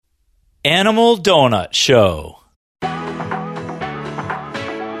Animal Donut Show.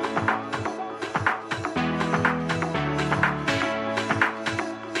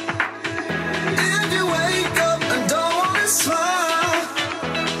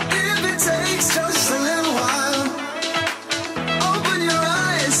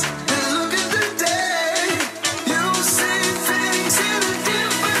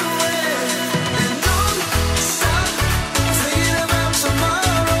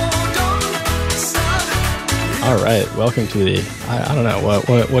 All right, welcome to the I don't know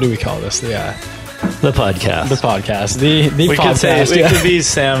what do we call this? The podcast. The podcast. The we podcast. We could be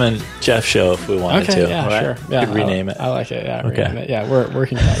Sam and Jeff Show if we wanted to. Yeah, right? sure. Yeah, could rename it. I like it. Yeah, okay. Rename it. Yeah,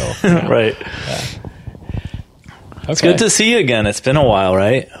 working title. Yeah. Right. Yeah. Okay. It's good to see you again. It's been a while,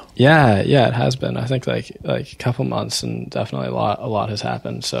 right? Yeah, it has been. I think like a couple months, and definitely a lot has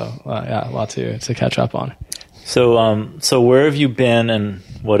happened. So a lot to catch up on. So where have you been, and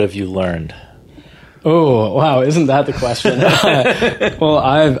what have you learned? Oh wow! Isn't that the question? Well,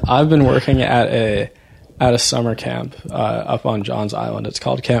 I've been working at a summer camp up on Johns Island. It's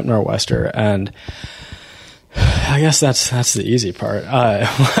called Camp Nor'Wester, and I guess that's the easy part.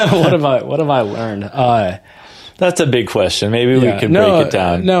 What have I learned? That's a big question. Maybe we could break it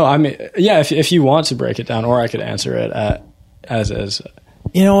down. No, I mean, yeah. If you want to break it down, or I could answer it as is.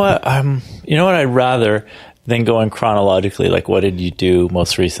 You know what? I'd rather than going chronologically, like what did you do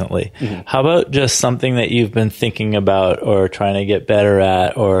most recently? Mm-hmm. How about just something that you've been thinking about or trying to get better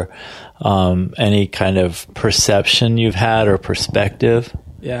at, or any kind of perception you've had or perspective?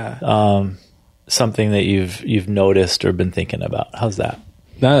 Yeah. Something that you've noticed or been thinking about. How's that?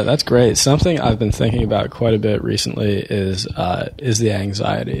 That's great. Something I've been thinking about quite a bit recently is the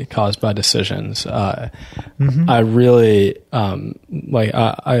anxiety caused by decisions. Mm-hmm. I really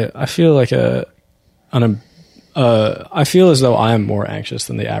I feel like I feel as though I am more anxious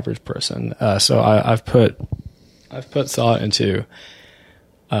than the average person. So I've put thought into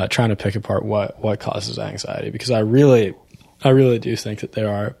trying to pick apart what causes anxiety, because I really do think that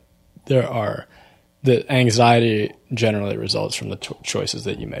that anxiety generally results from the choices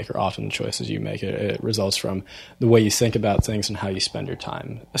that you make, or often the choices you make. It results from the way you think about things and how you spend your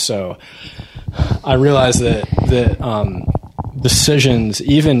time. So I realize that decisions,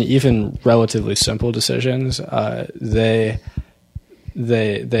 even relatively simple decisions, they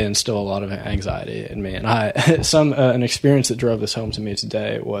instill a lot of anxiety in me. And an experience that drove this home to me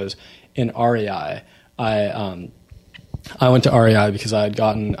today was in REI. I went to REI because I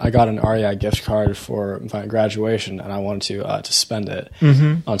got an REI gift card for my graduation, and I wanted to spend it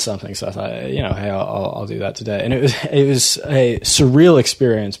on something. So I thought, hey, I'll do that today. And it was a surreal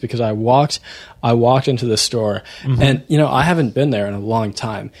experience, because I walked into the store, and I haven't been there in a long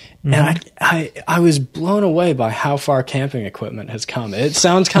time, and I was blown away by how far camping equipment has come. It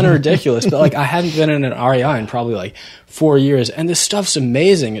sounds kind of ridiculous, but like I hadn't been in an REI in probably like 4 years, and this stuff's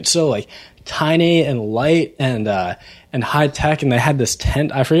amazing. It's so like tiny and light and high tech, and they had this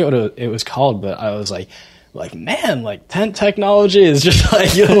tent. I forget what it was called, but I was like, man, like tent technology is just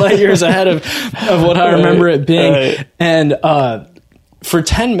like light years ahead of what I remember it being. Right. And for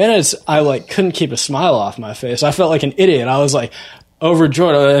 10 minutes, I like couldn't keep a smile off my face. I felt like an idiot. I was like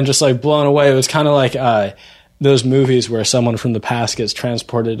overjoyed and just like blown away. It was kind of like those movies where someone from the past gets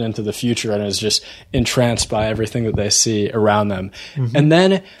transported into the future and is just entranced by everything that they see around them. Mm-hmm. And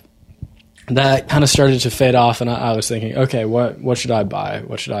then that kind of started to fade off, and I was thinking, okay, what should I buy?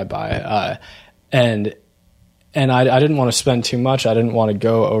 What should I buy? And I didn't want to spend too much. I didn't want to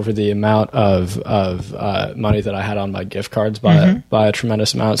go over the amount of money that I had on my gift cards by a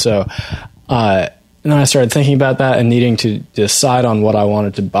tremendous amount. So and then I started thinking about that and needing to decide on what I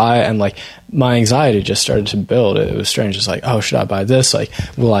wanted to buy, and like my anxiety just started to build. It was strange. It's like, oh, should I buy this? Like,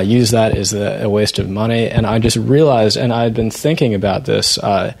 will I use that? Is that a waste of money? And I just realized, and I had been thinking about this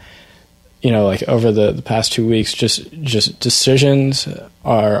like over the past 2 weeks, just decisions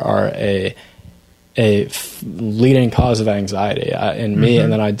are a leading cause of anxiety in me,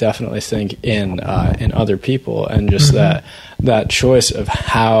 and then I definitely think in other people, and just that choice of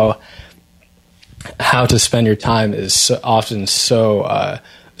how to spend your time is often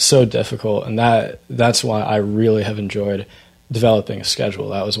so difficult, and that's why I really have enjoyed developing a schedule.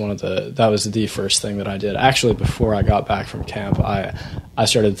 That was the first thing that I did. Actually, before I got back from camp, I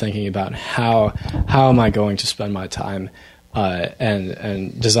started thinking about how am I going to spend my time,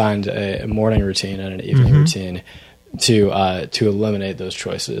 and designed a morning routine and an evening routine to eliminate those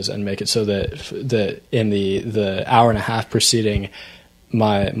choices and make it so that in the hour and a half preceding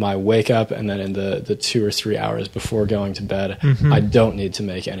my wake up, and then in the 2 or 3 hours before going to bed, I don't need to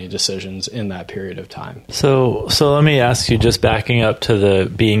make any decisions in that period of time. So let me ask you, just backing up to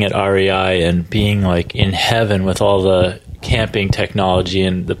the being at REI and being like in heaven with all the camping technology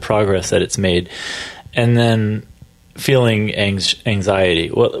and the progress that it's made, and then feeling anxiety.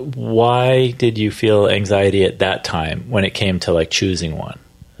 Why did you feel anxiety at that time when it came to like choosing one?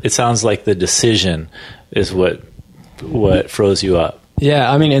 It sounds like the decision is what froze you up.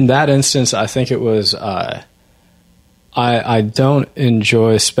 Yeah, I mean, in that instance, I think it was I don't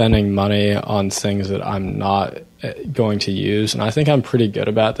enjoy spending money on things that I'm not going to use, and I think I'm pretty good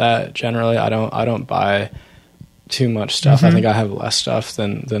about that generally. I don't buy too much stuff. I think I have less stuff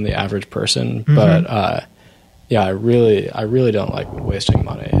than the average person, but yeah, I really don't like wasting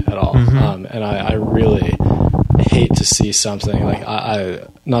money at all, and I really hate to see something like I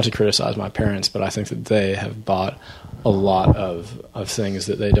not to criticize my parents, but I think that they have bought a lot of things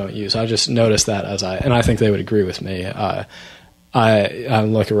that they don't use. I just noticed that and I think they would agree with me. I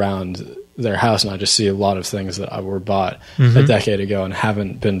look around their house and I just see a lot of things that were bought a decade ago and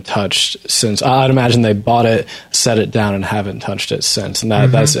haven't been touched since. I'd imagine they bought it, set it down, and haven't touched it since. And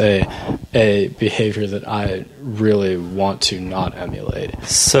that's a behavior that I really want to not emulate.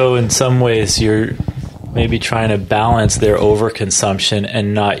 So in some ways, you're maybe trying to balance their overconsumption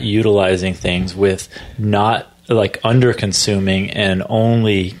and not utilizing things with not like under consuming and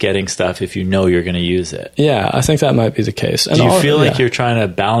only getting stuff if you know you're going to use it. Yeah, I think that might be the case. And do you feel like you're trying to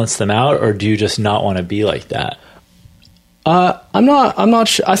balance them out, or do you just not want to be like that? I'm not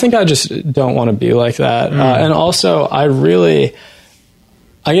sure. I think I just don't want to be like that. And also I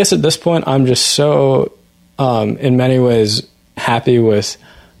guess at this point I'm just so in many ways happy with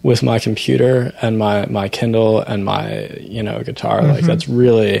my computer and my Kindle and my guitar. Like that's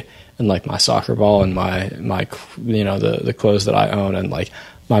really, and like my soccer ball and my the clothes that I own and like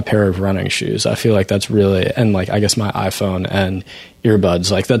my pair of running shoes. I feel like that's really, and like I guess my iPhone and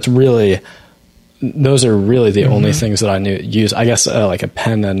earbuds, like those are really the only things that I use. I guess like a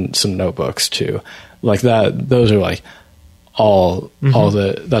pen and some notebooks too, like that. Those are like all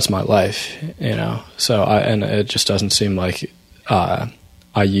that's my life, So and it just doesn't seem like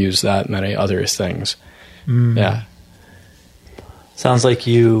I use that many other things. Yeah. Sounds like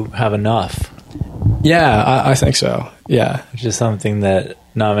you have enough. Yeah, I think so. Yeah. Which is something that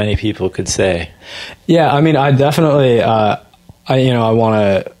not many people could say. Yeah, I mean, I definitely, I want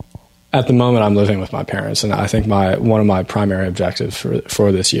to, at the moment I'm living with my parents, and I think one of my primary objectives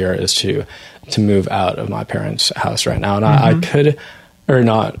for this year is to move out of my parents' house right now. And I could, or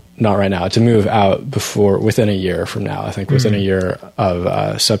not right now, to move out within a year from now. I think within a year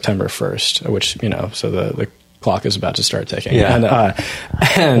of September 1st, which, so the clock is about to start ticking. Yeah.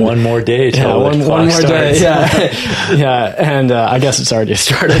 And one more day till one more starts. day. Yeah. Yeah. And I guess it's already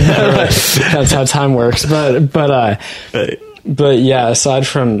started. That's how time works. But yeah, aside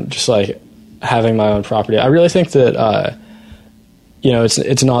from just like having my own property, I really think that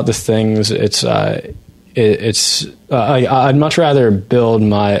it's not the things. I'd much rather build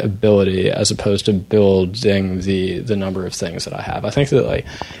my ability as opposed to building the number of things that I have. I think that like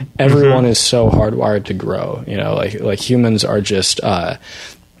everyone is so hardwired to grow, like humans are just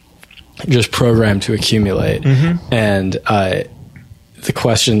programmed to accumulate. And the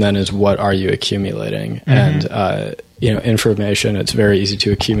question then is, what are you accumulating? And information, it's very easy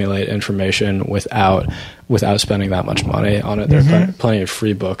to accumulate information without spending that much money on it. There are plenty of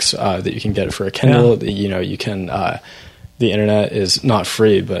free books that you can get for a Kindle. Yeah. You can, the internet is not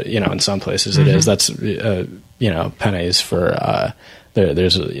free, but in some places it is. That's pennies for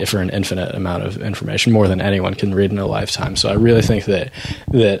there's for an infinite amount of information, more than anyone can read in a lifetime. So I really think that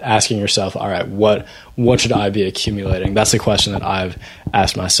asking yourself, all right, what should I be accumulating? That's a question that I've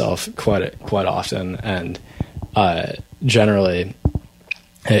asked myself quite often, and generally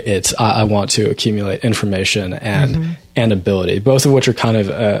it's I want to accumulate information and ability, both of which are kind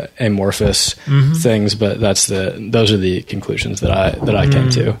of amorphous things, but those are the conclusions that I came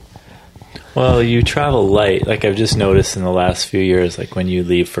to. Well, you travel light. Like I've just noticed in the last few years, like when you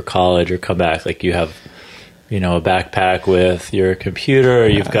leave for college or come back, like you have, a backpack with your computer, or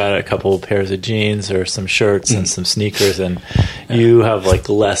you've got a couple of pairs of jeans or some shirts and some sneakers, and you have like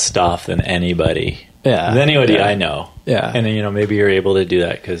less stuff than anybody. Yeah. Than anybody I know. Yeah. And maybe you're able to do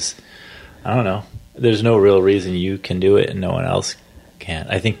that because, I don't know, there's no real reason you can do it and no one else can.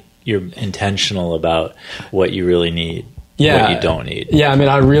 I think you're intentional about what you really need. Yeah. What you don't need. Yeah, I mean,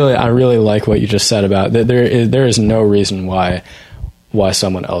 I really like what you just said about that. There is no reason why why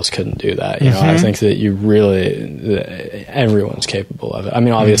someone else couldn't do that. You know, I think that everyone's capable of it. I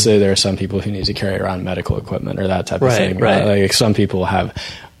mean, obviously there are some people who need to carry around medical equipment or that type of thing. Right. Like some people have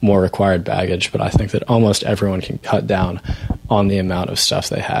more required baggage, but I think that almost everyone can cut down on the amount of stuff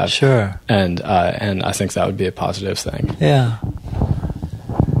they have. Sure. And I think that would be a positive thing. Yeah.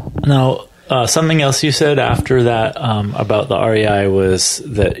 Now, something else you said after that about the REI was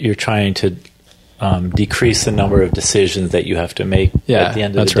that you're trying to decrease the number of decisions that you have to make at the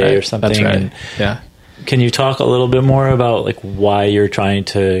end of the day or something. That's right. And yeah. Can you talk a little bit more about like why you're trying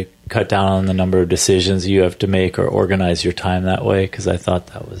to cut down on the number of decisions you have to make or organize your time that way? Because I thought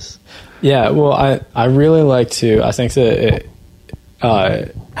that was... Yeah, well, I really like to... I think that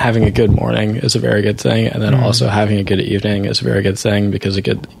having a good morning is a very good thing, and then also having a good evening is a very good thing, because a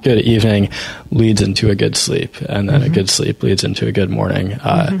good evening leads into a good sleep, and then a good sleep leads into a good morning.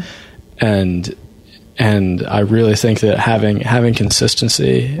 And I really think that having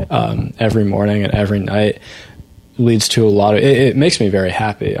consistency every morning and every night leads to a lot of... It makes me very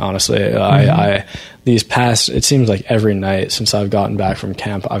happy, honestly. These past... It seems like every night since I've gotten back from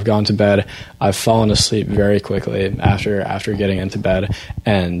camp, I've gone to bed, I've fallen asleep very quickly after getting into bed,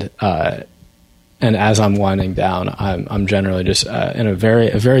 and as I'm winding down, I'm generally just in a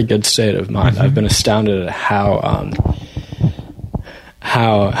very good state of mind. I've been astounded at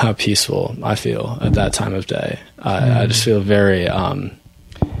how peaceful I feel at that time of day. I just feel very...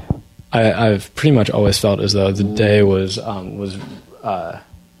 I've pretty much always felt as though the day was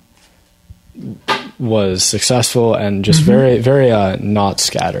successful and just very not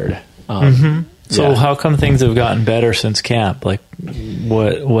scattered. So how come things have gotten better since camp? Like,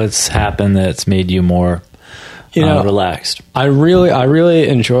 what's happened that's made you more relaxed? I really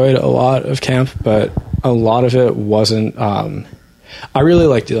enjoyed a lot of camp, but a lot of it wasn't... I really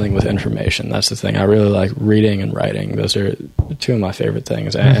like dealing with information. That's the thing. I really like reading and writing. Those are two of my favorite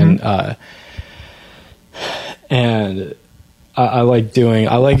things. And I like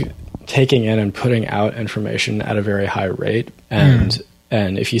taking in and putting out information at a very high rate. And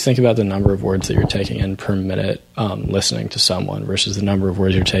if you think about the number of words that you're taking in per minute listening to someone versus the number of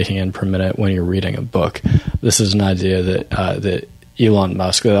words you're taking in per minute when you're reading a book, this is an idea that Elon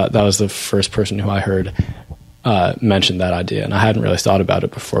Musk, that was the first person who I heard mentioned that idea, and I hadn't really thought about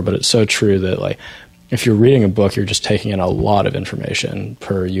it before, but it's so true that like if you're reading a book, you're just taking in a lot of information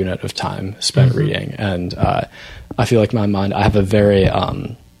per unit of time spent reading, and I feel like my mind, I have a very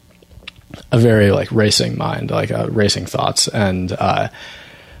like racing mind, like racing thoughts, and I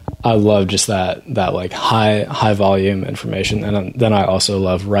love just that like high volume information, and then I also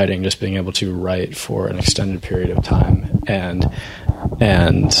love writing, just being able to write for an extended period of time, and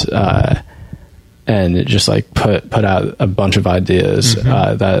just like put out a bunch of ideas.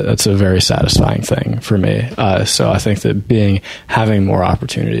 That's a very satisfying thing for me. So I think that having more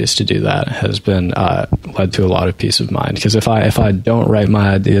opportunities to do that has been led to a lot of peace of mind. Because if I don't write my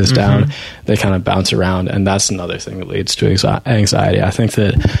ideas down, they kind of bounce around, and that's another thing that leads to anxiety. I think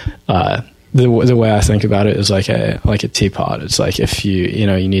that the way I think about it is like a teapot. It's like if you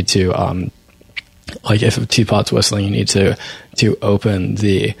need to like if a teapot's whistling, you need to open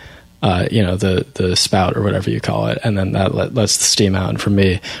the spout or whatever you call it, and then that lets the steam out. And for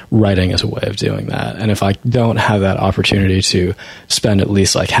me, writing is a way of doing that. And if I don't have that opportunity to spend at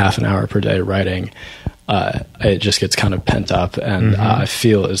least like half an hour per day writing, it just gets kind of pent up, and I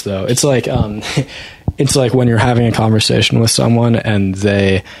feel as though it's like when you're having a conversation with someone and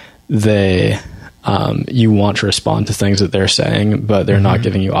they you want to respond to things that they're saying, but they're not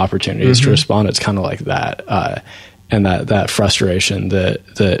giving you opportunities to respond. It's kind of like that. And that frustration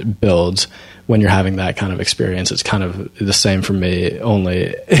that builds when you're having that kind of experience, it's kind of the same for me,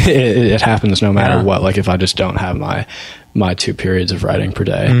 only it happens no matter what. Like if I just don't have my 2 periods of writing per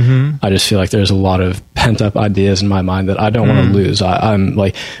day, I just feel like there's a lot of pent up ideas in my mind that I don't want to lose. I'm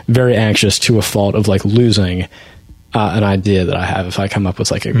like very anxious to a fault of like losing an idea that I have. If I come up with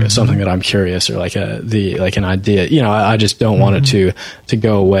like something that I'm curious, or like an idea, I just don't want it to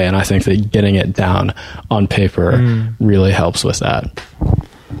go away. And I think that getting it down on paper really helps with that.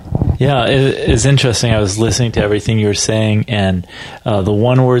 Yeah, it's interesting. I was listening to everything you were saying, and the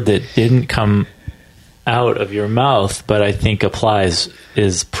one word that didn't come out of your mouth, but I think applies,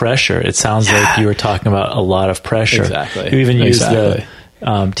 is pressure. It sounds like you were talking about a lot of pressure. Exactly. You even used the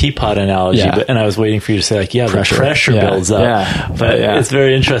teapot analogy, and I was waiting for you to say like, the pressure builds up. But it's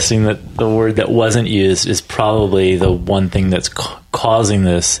very interesting that the word that wasn't used is probably the one thing that's causing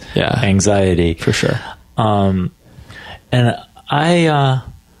this anxiety. For sure. And I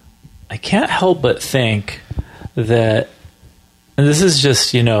can't help but think that And this is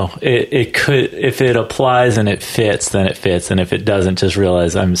just, it could, if it applies and it fits, then it fits. And if it doesn't, just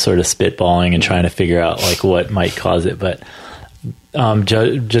realize I'm sort of spitballing and trying to figure out like what might cause it. But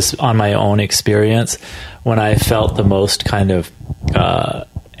just on my own experience, when I felt the most kind of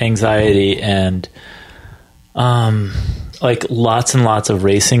anxiety and like lots and lots of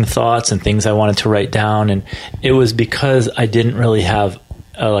racing thoughts and things I wanted to write down, and it was because I didn't really have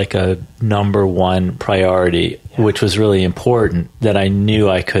a number one priority, which was really important, that I knew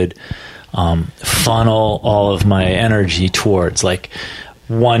I could funnel all of my energy towards like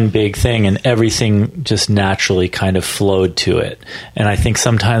one big thing, and everything just naturally kind of flowed to it. And I think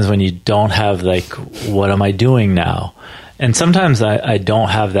sometimes when you don't have like, what am I doing now? And sometimes I don't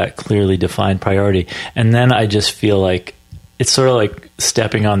have that clearly defined priority. And then I just feel like it's sort of like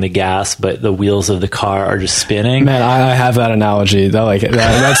stepping on the gas, but the wheels of the car are just spinning. Man, I have that analogy.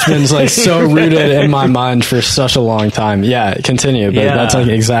 That's been like so rooted in my mind for such a long time. Yeah, continue. But that's like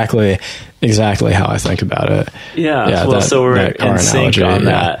exactly how I think about it. Yeah. Well, so we're in sync on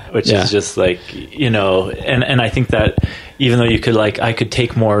that, which is just like, and I think that even though you could I could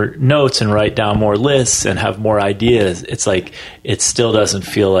take more notes and write down more lists and have more ideas, it's like, it still doesn't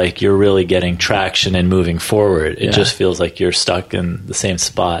feel like you're really getting traction and moving forward. It just feels like you're stuck in the same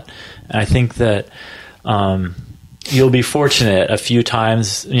spot. And I think that, you'll be fortunate a few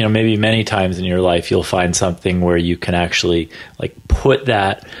times, maybe many times in your life, you'll find something where you can actually like put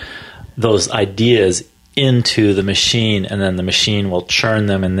those ideas into the machine, and then the machine will churn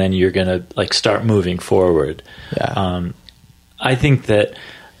them, and then you're going to like start moving forward. Yeah. I think that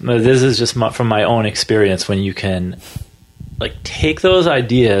this is just from my own experience, when you can like take those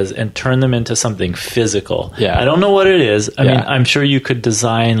ideas and turn them into something physical. Yeah. I don't know what it is. I mean, I'm sure you could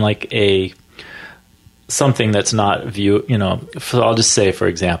design like something that's not so I'll just say, for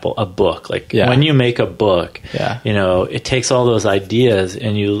example, a book. Like when you make a book, it takes all those ideas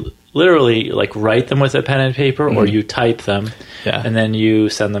and you literally like write them with a pen and paper, or you type them, and then you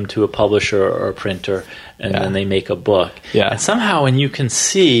send them to a publisher or a printer, and then they make a book. And somehow when you can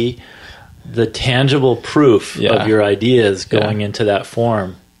see the tangible proof of your ideas going into that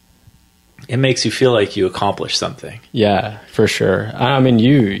form, it makes you feel like you accomplished something. Yeah, for sure. I mean,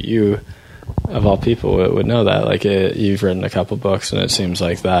 you of all people would know that. Like you've written a couple books, and it seems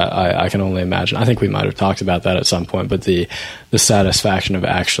like that. I can only imagine. I think we might have talked about that at some point, but the satisfaction of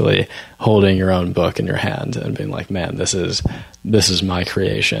actually holding your own book in your hand and being like, man, this is my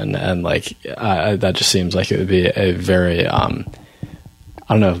creation, and like that just seems like it would be a very I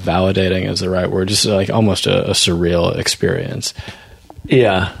don't know if validating is the right word, just like almost a surreal experience.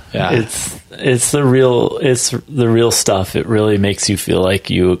 Yeah. It's the real stuff. It really makes you feel like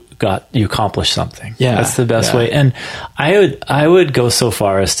you accomplished something. Yeah. That's the best way. And I would go so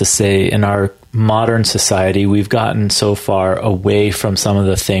far as to say, in our modern society, we've gotten so far away from some of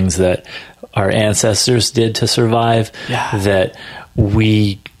the things that our ancestors did to survive, that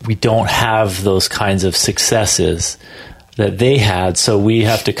we don't have those kinds of successes that they had, so we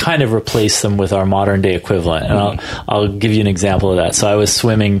have to kind of replace them with our modern day equivalent. And I'll give you an example of that. So I was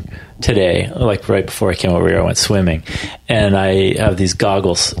swimming today, like right before I came over here, I went swimming, and I have these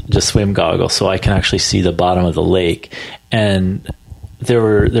goggles, just swim goggles, so I can actually see the bottom of the lake. And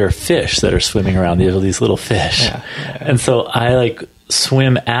there are fish that are swimming around. These little fish, and so I like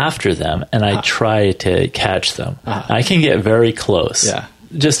swim after them, and I try to catch them. I can get very close. Yeah.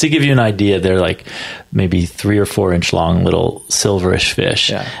 Just to give you an idea, they're like maybe 3 or 4 inch long little silverish fish.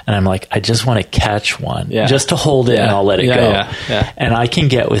 Yeah. And I'm like, I just want to catch one just to hold it, and I'll let it go. Yeah. And I can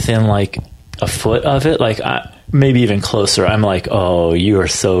get within like a foot of it, like maybe even closer. I'm like, oh, you are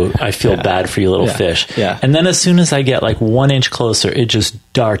so, I feel bad for you, little fish. Yeah. And then as soon as I get like 1 inch closer, it just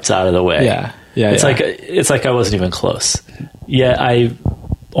darts out of the way. Yeah. Yeah. It's like I wasn't even close. Yeah. I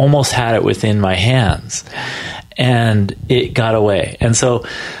almost had it within my hands, and it got away. And so,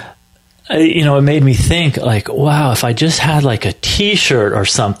 it made me think like, wow, if I just had like a t-shirt or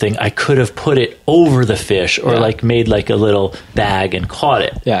something, I could have put it over the fish, or like made like a little bag and caught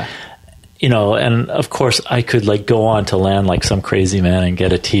it. Yeah. And of course I could like go on to land like some crazy man and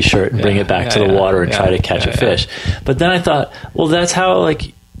get a t-shirt and bring it back to the water and try to catch a fish. But then I thought, well, that's how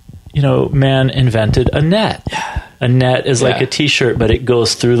like, man invented a net. Yeah. A net is like a t-shirt, but it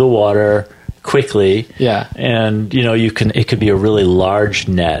goes through the water quickly. Yeah. And it could be a really large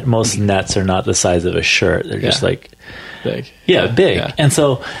net. Most nets are not the size of a shirt. They're just like big. Yeah, big. Yeah.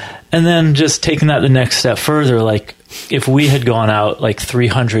 And then just taking that the next step further, like if we had gone out like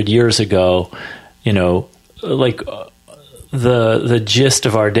 300 years ago, like the gist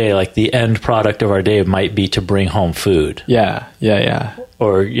of our day, like the end product of our day, might be to bring home food. Yeah.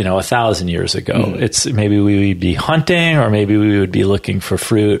 Or 1,000 years ago, it's maybe we would be hunting, or maybe we would be looking for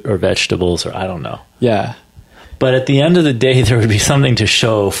fruit or vegetables, or I don't know. Yeah. But at the end of the day, there would be something to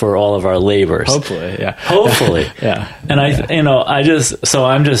show for all of our labors. Hopefully, yeah. Hopefully. Yeah. And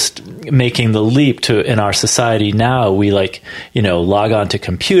I'm just making the leap to, in our society now, we log on to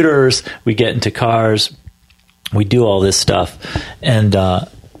computers, we get into cars, we do all this stuff. And,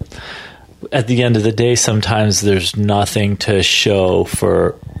 at the end of the day, sometimes there's nothing to show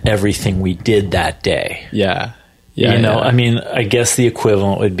for everything we did that day. Yeah. I mean, I guess the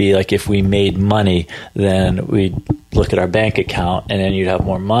equivalent would be like if we made money, then we'd look at our bank account and then you'd have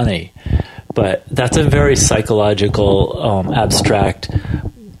more money. But that's a very psychological, abstract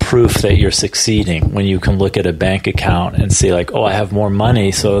proof that you're succeeding when you can look at a bank account and see like, oh, I have more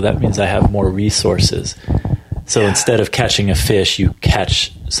money, so that means I have more resources. So instead of catching a fish, you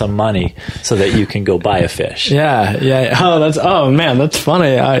catch some money so that you can go buy a fish. Yeah. Oh man, that's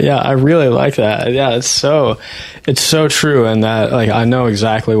funny. I really like that. Yeah, it's so true. And that, like, I know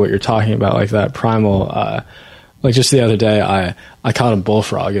exactly what you're talking about. Like that primal, like just the other day, I caught a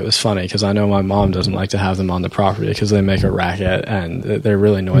bullfrog. It was funny because I know my mom doesn't like to have them on the property because they make a racket and they're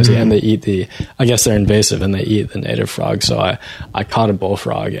really noisy, and they eat I guess they're invasive and they eat the native frog. So I caught a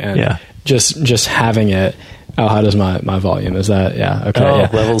bullfrog, and just having it. Oh, how does my volume? Is that, yeah, okay. Oh,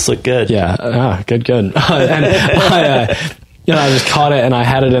 levels look good. Yeah, good. And I just caught it and I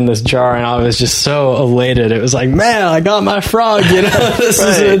had it in this jar and I was just so elated. It was like, man, I got my frog.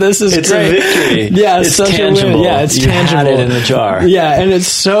 This is it's great. A victory. Yeah, it's such tangible. A win. Yeah, it's you tangible. Had it in the jar. Yeah, and it's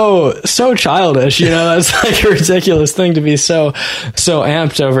so childish. That's like a ridiculous thing to be so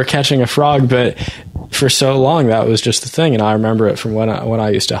amped over catching a frog, but for so long that was just the thing. And I remember it from when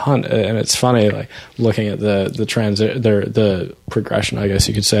I used to hunt. And it's funny, like looking at the progression, I guess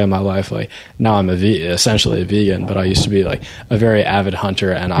you could say, of my life. Like now I'm essentially a vegan, but I used to be like a very avid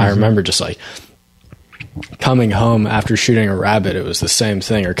hunter. And I remember just like coming home after shooting a rabbit, it was the same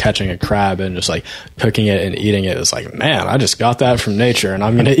thing, or catching a crab and just like cooking it and eating it. It was like, man, I just got that from nature and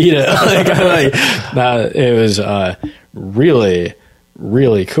I'm going to eat it. like that. It was really,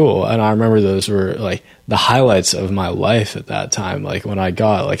 really cool. And I remember those were like the highlights of my life at that time. Like when I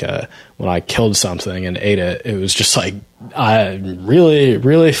killed something and ate it, it was just like really,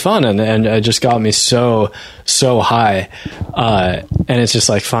 really fun. And it just got me so high. And it's just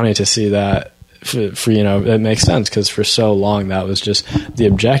like funny to see that for it makes sense, because for so long that was just the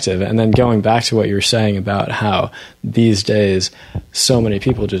objective. And then going back to what you were saying about how these days so many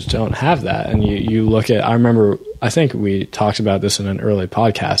people just don't have that. And you look at, I remember, I think we talked about this in an early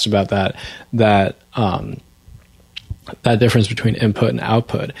podcast about that difference between input and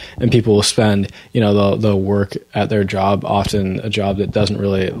output. And people will spend, they'll work at their job, often a job that doesn't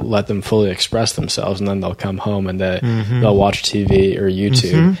really let them fully express themselves, and then they'll come home and they'll watch TV or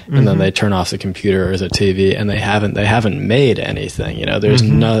YouTube, and then they turn off the computer or the TV, and they haven't made anything. There's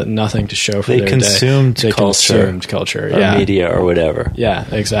nothing to show for their day. They consumed culture, or media or whatever. Yeah,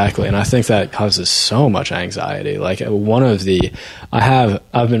 exactly. And I think that causes so much anxiety. Like I've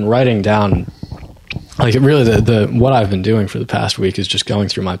been writing down. Like really, the what I've been doing for the past week is just going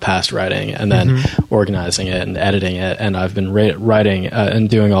through my past writing and then organizing it and editing it. And I've been writing and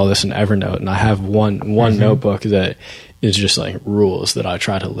doing all this in Evernote. And I have one notebook that is just like rules that I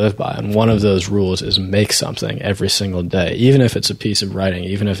try to live by. And one of those rules is make something every single day, even if it's a piece of writing,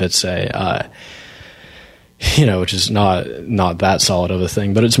 even if it's which is not that solid of a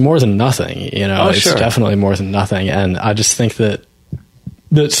thing, but it's more than nothing. It's definitely more than nothing. And I just think that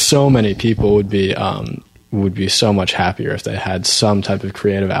so many people would be so much happier if they had some type of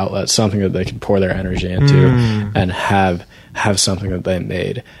creative outlet, something that they could pour their energy into and have something that they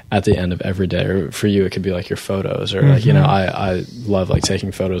made at the end of every day. Or for you, it could be like your photos, or like, I love like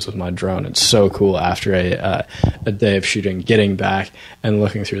taking photos with my drone. It's so cool after a day of shooting, getting back and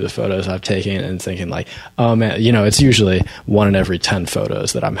looking through the photos I've taken and thinking like, oh man, it's usually 1 in every 10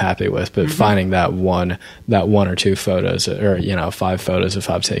 photos that I'm happy with, but finding that one or 2 photos, or 5 photos if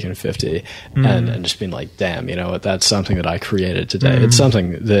I've taken 50, and just being like, damn, that's something that I created today. It's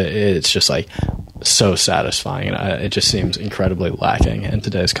something that it's just like so satisfying, and it just seems incredibly lacking in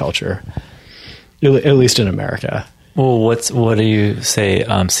today's culture, at least in America. Well, what do you say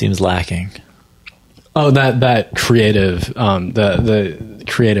seems lacking? Oh, that creative, the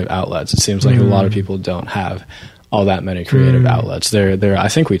creative outlets. It seems like a lot of people don't have all that many creative outlets. There. I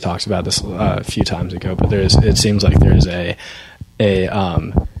think we talked about this a few times ago, but it seems like there's a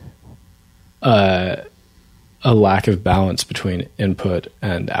lack of balance between input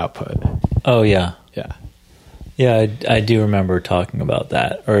and output. Oh yeah. Yeah, I do remember talking about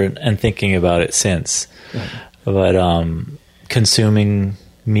that and thinking about it since. But consuming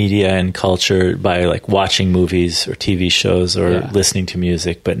media and culture by like watching movies or TV shows or listening to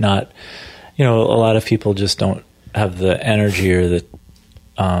music, but not, a lot of people just don't have the energy or the,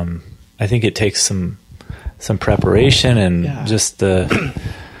 I think it takes some preparation and just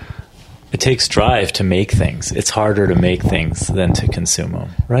it takes drive to make things. It's harder to make things than to consume them,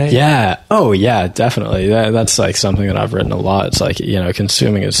 right? Yeah. Oh, yeah, definitely. That's like something that I've written a lot. It's like,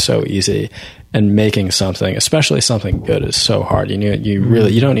 consuming is so easy, and making something, especially something good, is so hard. You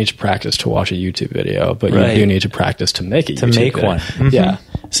really, you don't need to practice to watch a YouTube video, but you do need to practice to make a YouTube video. one. Mm-hmm. Yeah.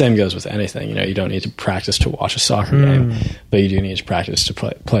 Same goes with anything. You don't need to practice to watch a soccer game, but you do need to practice to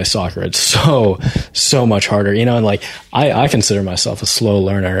play soccer. It's so much harder. And like I consider myself a slow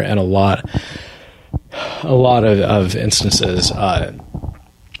learner, and a lot of instances,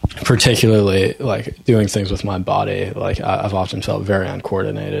 particularly like doing things with my body. Like I've often felt very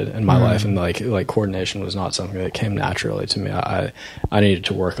uncoordinated in my life, and like coordination was not something that came naturally to me. I needed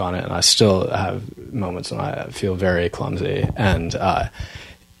to work on it, and I still have moments when I feel very clumsy, and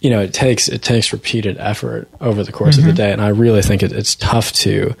it takes repeated effort over the course of the day, and I really think it's tough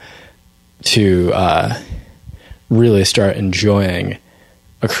to really start enjoying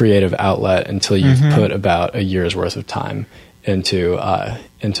a creative outlet until you've put about a year's worth of time into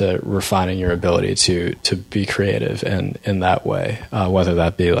refining your ability to be creative in that way, whether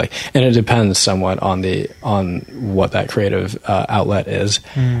that be like, and it depends somewhat on what that creative outlet is,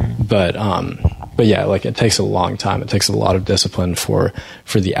 but yeah, like it takes a long time. It takes a lot of discipline for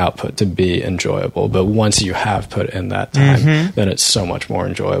the output to be enjoyable. But once you have put in that time, then it's so much more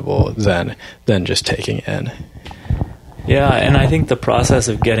enjoyable than just taking in. Yeah, and I think the process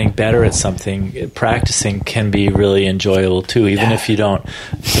of getting better at something, practicing, can be really enjoyable too, even if you don't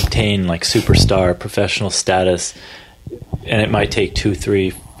obtain like superstar professional status. And it might take 2,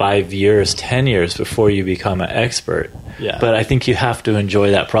 3, 5 years, 10 years before you become an expert. Yeah. But I think you have to enjoy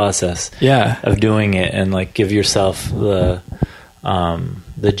that process of doing it, and like give yourself the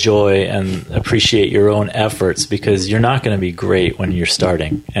joy and appreciate your own efforts, because you're not going to be great when you're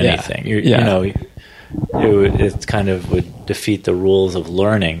starting anything. It kind of would defeat the rules of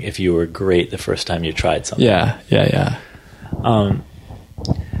learning if you were great the first time you tried something. Yeah.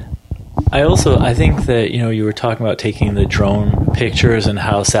 I think that, you were talking about taking the drone pictures and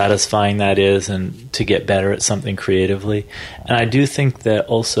how satisfying that is, and to get better at something creatively. And I do think that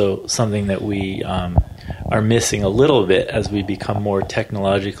also something that we are missing a little bit as we become more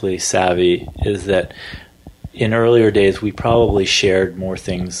technologically savvy is that in earlier days, we probably shared more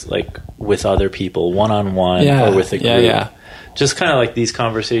things like with other people, one-on-one, or with a group. Just kind of like these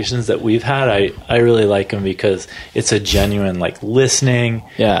conversations that we've had, I really like them because it's a genuine like listening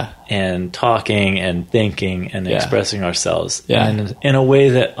and talking and thinking and expressing ourselves. And in a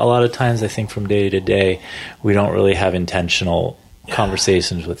way that a lot of times I think from day to day, we don't really have intentional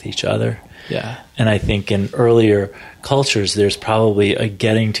conversations with each other. And I think in earlier cultures, there's probably a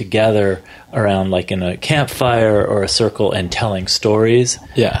getting together around like in a campfire or a circle and telling stories.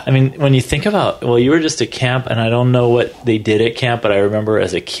 I mean, when you think about, you were just at camp, and I don't know what they did at camp, but I remember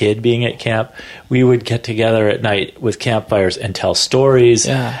as a kid being at camp, we would get together at night with campfires and tell stories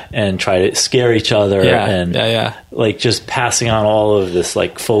and try to scare each other and like just passing on all of this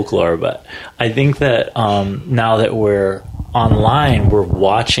like folklore. But I think that now that we're online, we're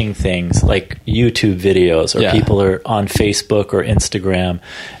watching things like YouTube videos, or people are on Facebook or Instagram,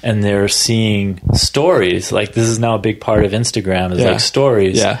 and they're seeing stories. Like this is now a big part of Instagram, is like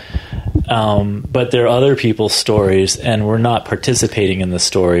stories. But they're other people's stories, and we're not participating in the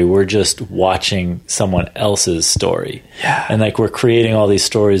story. We're just watching someone else's story. And like we're creating all these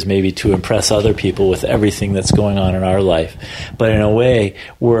stories maybe to impress other people with everything that's going on in our life. But in a way,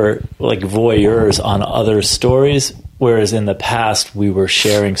 we're like voyeurs on other stories, whereas in the past, we were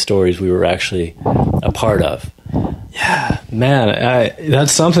sharing stories we were actually a part of. Yeah, man,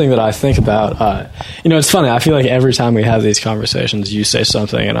 that's something that I think about. It's funny. I feel like every time we have these conversations, you say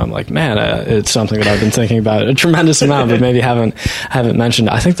something, and I'm like, man, it's something that I've been thinking about a tremendous amount, but maybe haven't mentioned.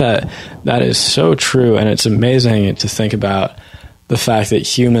 I think that is so true, and it's amazing to think about the fact that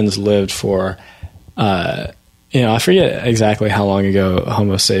humans lived for. I forget exactly how long ago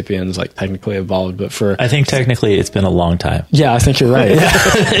Homo sapiens like technically evolved, but I think technically it's been a long time. Yeah, I think you're right.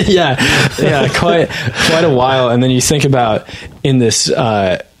 Quite a while. And then you think about in this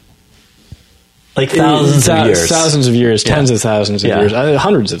like thousands of years, tens of thousands of years,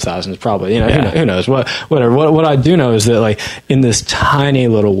 hundreds of thousands probably. Who knows? Whatever. What I do know is that like in this tiny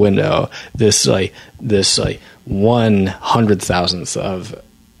little window, this 1/100,000th of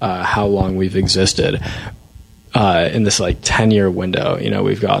how long we've existed. in this like 10-year window,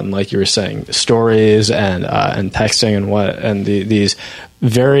 we've gotten, like you were saying, stories and texting and these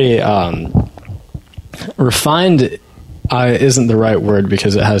very refined isn't the right word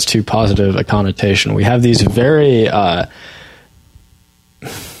because it has too positive a connotation. We have these very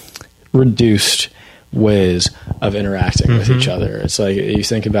reduced ways of interacting with each other. It's like you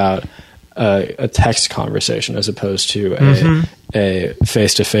think about a text conversation as opposed to a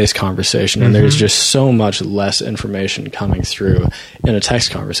face-to-face conversation, and there's just so much less information coming through in a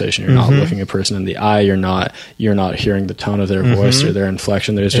text conversation. You're not looking a person in the eye, you're not hearing the tone of their voice or their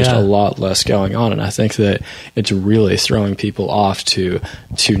inflection. There's just a lot less going on, and I think that it's really throwing people off to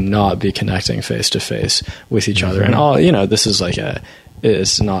not be connecting face-to-face with each other. And all, this is like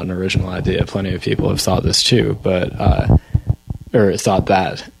it's not an original idea. Plenty of people have thought this too, or thought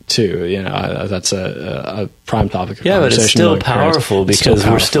that too. That's a prime topic of conversation. But it's still powerful because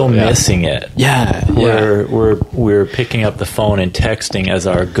we're still missing it. We're picking up the phone and texting as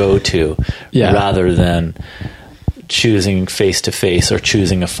our go-to rather than choosing face-to-face or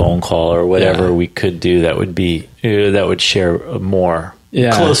choosing a phone call or whatever we could do that would share more.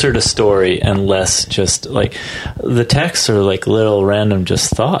 Closer to story and less just like the texts are like little random just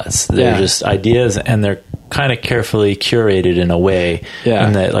thoughts. They're just ideas, and they're kind of carefully curated in a way,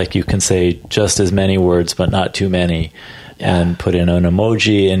 and that like you can say just as many words but not too many, and put in an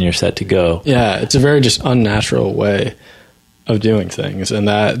emoji and you're set to go. It's a very just unnatural way of doing things, and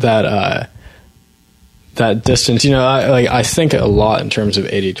that distance, I think a lot in terms of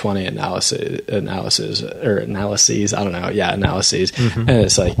 80-20 analyses. And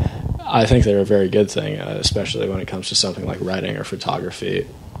it's like, I think they're a very good thing, especially when it comes to something like writing or photography,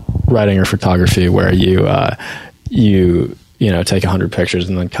 where you take 100 pictures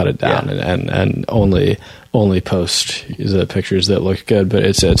and then cut it down and only post the pictures that look good. But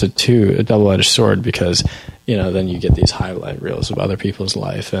it's a double-edged sword because then you get these highlight reels of other people's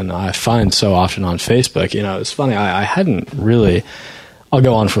life. And I find so often on Facebook, it's funny, I hadn't really, I'll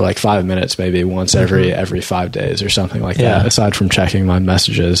go on for like 5 minutes, maybe once every 5 days or something like that, aside from checking my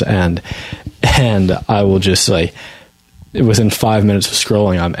messages. And I will just like, within 5 minutes of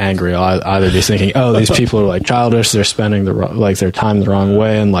scrolling, I'm angry. I'll either be thinking, oh, these people are like childish, they're spending their time the wrong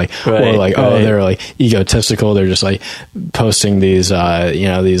way, and they're like egotistical, they're just like posting these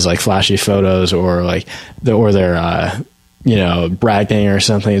these like flashy photos, or like they're bragging or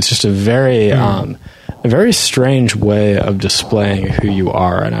something. It's just a very strange way of displaying who you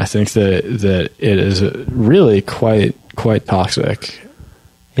are, and I think that it is really quite toxic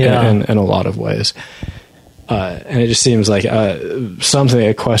in a lot of ways. And it just seems like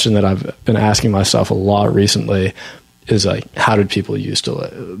a question that I've been asking myself a lot recently is like, how did people used to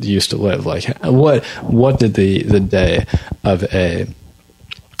live? Like, what did the day of a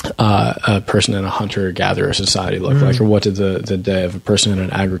person in a hunter-gatherer society look like, or what did the day of a person in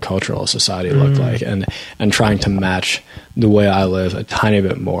an agricultural society look like? And trying to match the way I live a tiny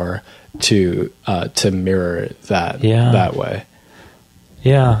bit more to mirror that way.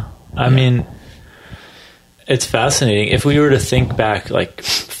 Yeah, I mean, it's fascinating. If we were to think back like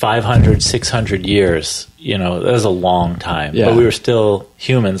 500, 600 years, that was a long time, but we were still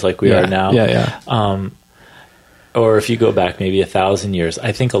humans like we are now. Or if you go back maybe 1,000 years,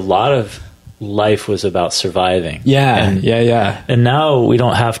 I think a lot of life was about surviving. And now we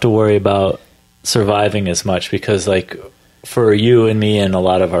don't have to worry about surviving as much because, like, for you and me and a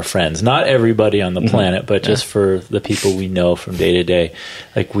lot of our friends, not everybody on the planet, but just for the people we know from day to day,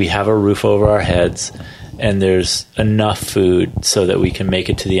 like, we have a roof over our heads and there's enough food so that we can make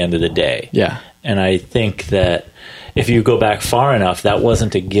it to the end of the day. And I think that if you go back far enough, that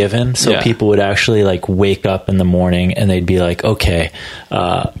wasn't a given. So people would actually like wake up in the morning and they'd be like, okay,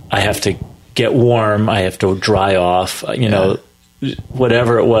 I have to get warm. I have to dry off,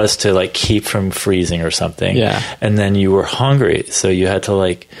 whatever it was to like keep from freezing or something. And then you were hungry. So you had to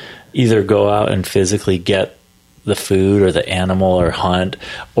like either go out and physically get the food or the animal or hunt,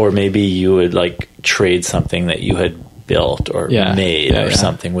 or maybe you would like trade something that you had built or made or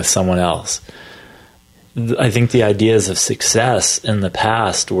something with someone else. I think the ideas of success in the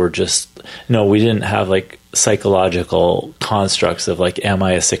past were just, we didn't have like psychological constructs of like, am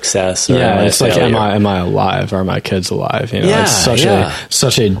I a success? Or am I a failure? Like, am I alive? Are my kids alive? It's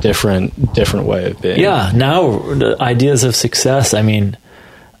such a different way of being. Now the ideas of success, I mean,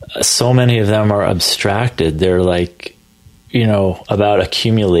 so many of them are abstracted. They're like, about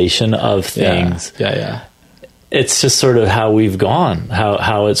accumulation of things. It's just sort of how we've gone,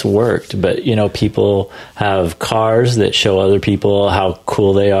 how it's worked. But, people have cars that show other people how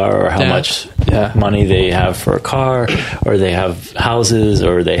cool they are or how much money they have for a car, or they have houses,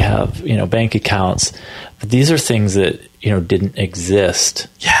 or they have, bank accounts. But these are things that, didn't exist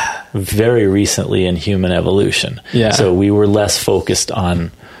very recently in human evolution. Yeah. So we were less focused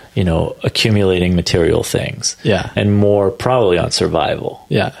on, accumulating material things. Yeah. And more probably on survival.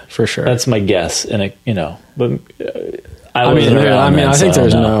 Yeah, for sure. That's my guess. And, but I think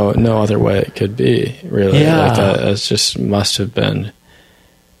there's no other way it could be, really. Yeah. Like that just must have been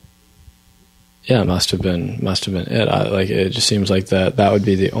it. It just seems like that would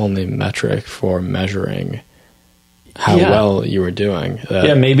be the only metric for measuring how well you were doing.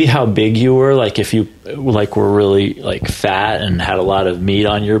 Maybe how big you were. Like if you were really fat and had a lot of meat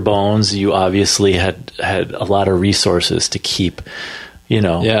on your bones, you obviously had a lot of resources to keep,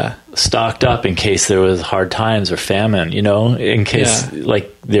 stocked up in case there was hard times or famine, in case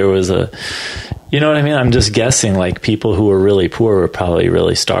there was a, you know what I mean? I'm just guessing people who were really poor were probably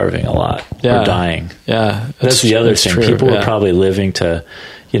really starving a lot or dying. Yeah. That's the other thing. True. People were probably living to,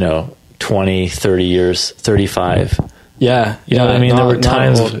 20, 30 years, 35. Yeah. You know what I mean? There were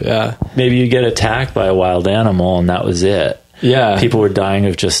times maybe you get attacked by a wild animal and that was it. Yeah. People were dying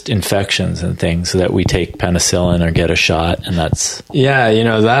of just infections and things, so that we take penicillin or get a shot, and that's... Yeah,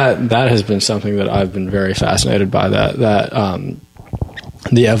 that has been something that I've been very fascinated by, that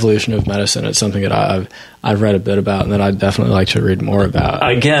the evolution of medicine. It's something that I've read a bit about, and that I'd definitely like to read more about.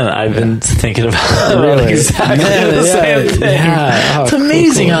 Again, I've been thinking about really? exactly the same thing. Yeah. Oh, it's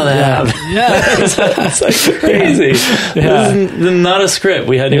amazing how that happened. Yeah. It's crazy. Yeah. This is not a script.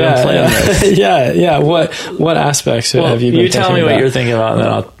 We hadn't even planned this. Yeah. What aspects have you been thinking about? You tell me what you're thinking about, and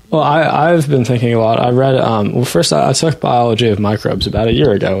then I'll... Well, I've been thinking a lot. I read, first I took biology of microbes about a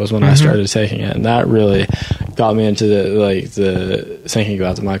year ago was when I started taking it. And that really got me into the thinking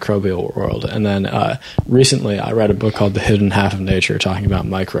about the microbial world. And then recently I read a book called The Hidden Half of Nature, talking about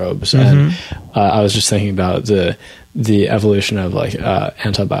microbes. And I was just thinking about the evolution of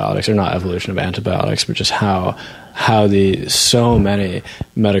antibiotics, or not evolution of antibiotics, but just how so many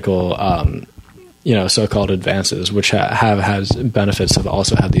medical so-called advances, which have had benefits, have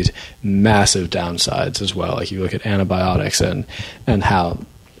also had these massive downsides as well. Like you look at antibiotics and how,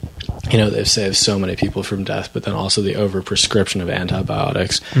 they've saved so many people from death, but then also the overprescription of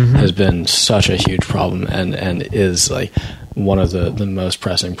antibiotics has been such a huge problem and is one of the most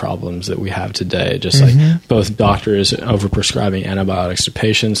pressing problems that we have today. Just both doctors overprescribing antibiotics to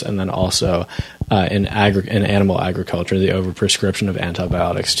patients, and then also in animal agriculture, the overprescription of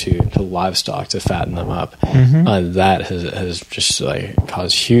antibiotics to livestock to fatten them up. That has just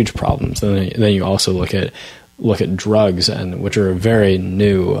caused huge problems. And then you also look at drugs, and which are a very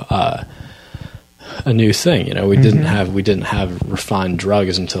new a new thing. We didn't have refined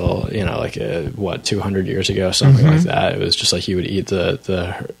drugs until 200 years ago, something like that. It was just you would eat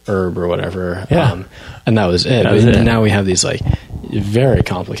the herb or whatever, and that was it. Now we have these very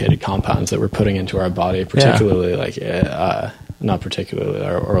complicated compounds that we're putting into our body, particularly not particularly,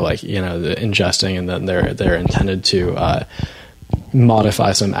 or the ingesting, and then they're intended to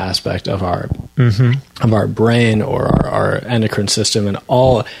modify some aspect of our brain or our endocrine system, and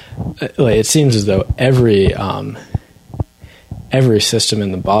all. It seems as though every system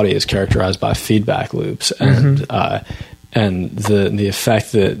in the body is characterized by feedback loops, and the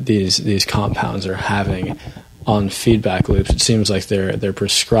effect that these compounds are having on feedback loops. It seems like they're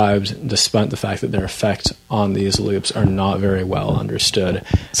prescribed, despite the fact that their effects on these loops are not very well understood.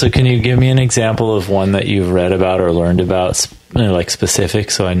 So can you give me an example of one that you've read about or learned about, specific,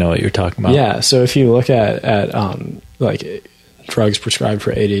 so I know what you're talking about? Yeah, so if you look at drugs prescribed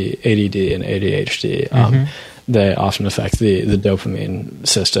for ADD and ADHD, they often affect the dopamine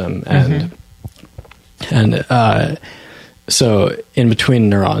system, and so in between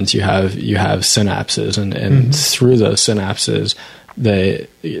neurons you have synapses, and through those synapses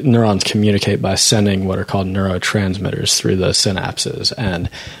neurons communicate by sending what are called neurotransmitters through those synapses, and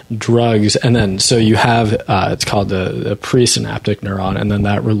drugs, and then so you have it's called the presynaptic neuron, and then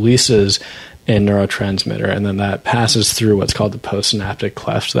that releases a neurotransmitter, and then that passes through what's called the postsynaptic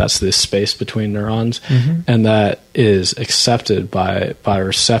cleft. That's the space between neurons, and that is accepted by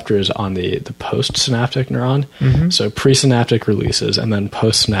receptors on the postsynaptic neuron. So presynaptic releases, and then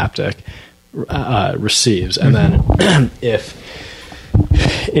postsynaptic receives, and then if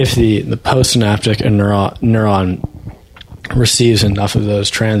the postsynaptic neuron receives enough of those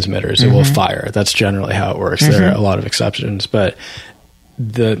transmitters, it will fire. That's generally how it works. There are a lot of exceptions, but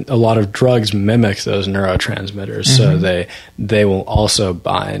a lot of drugs mimic those neurotransmitters, so they will also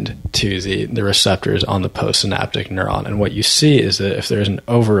bind to the receptors on the postsynaptic neuron. And what you see is that if there's an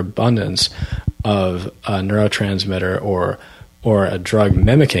overabundance of a neurotransmitter or a drug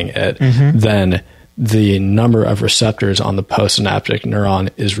mimicking it, then the number of receptors on the postsynaptic neuron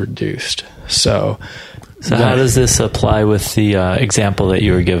is reduced. So how does this apply with the example that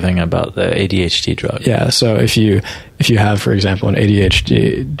you were giving about the ADHD drug? Yeah, so if you have, for example, an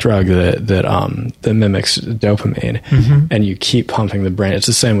ADHD drug that mimics dopamine, and you keep pumping the brain, it's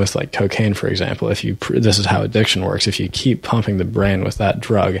the same with like cocaine, for example. This is how addiction works. If you keep pumping the brain with that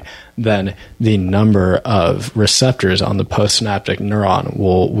drug, then the number of receptors on the postsynaptic neuron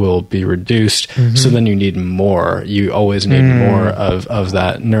will be reduced. So then you need more. You always need more of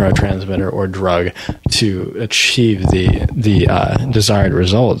that neurotransmitter or drug to achieve the desired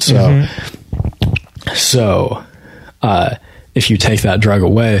result. So if you take that drug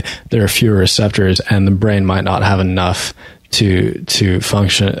away, there are fewer receptors, and the brain might not have enough to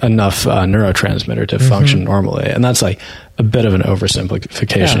function, enough neurotransmitter to function normally. And that's like a bit of an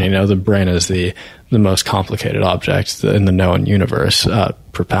oversimplification. Yeah. You know, the brain is the most complicated object in the known universe,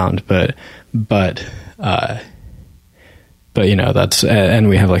 propound, but you know, that's, and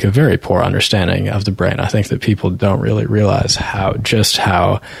we have like a very poor understanding of the brain. I think that people don't really realize how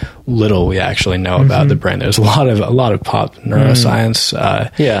little we actually know about the brain. There's a lot of pop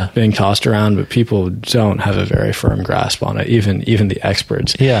neuroscience being tossed around, but people don't have a very firm grasp on it. Even the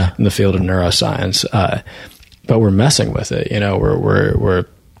experts in the field of neuroscience. But we're messing with it. You know, we're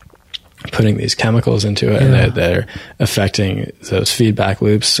putting these chemicals into it, and they're affecting those feedback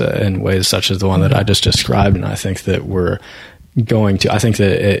loops in ways such as the one that I just described. And I think that I think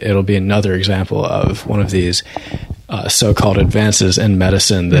that it'll be another example of one of these so-called advances in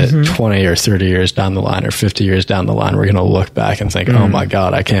medicine that 20 or 30 years down the line or 50 years down the line, we're going to look back and think, oh my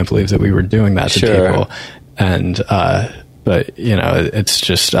God, I can't believe that we were doing that to people. And, but you know, it's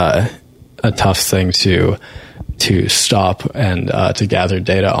just a tough thing to stop and to gather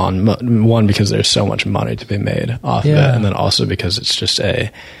data on, one, because there's so much money to be made off of it, and then also because it's just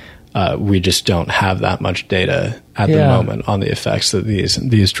we just don't have that much data at the moment on the effects that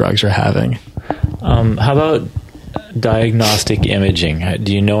these drugs are having. How about diagnostic imaging?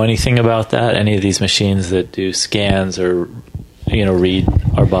 Do you know anything about that? Any of these machines that do scans or, you know, read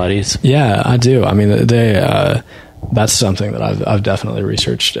our bodies? Yeah, I do. I mean, that's something that I've definitely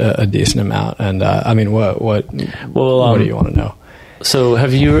researched a decent amount. And I mean, what do you want to know? So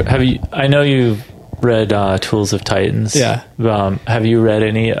have you? I know you've read Tools of Titans. Yeah. Have you read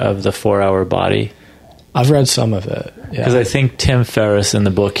any of the 4 Hour Body? I've read some of it. Because I think Tim Ferriss in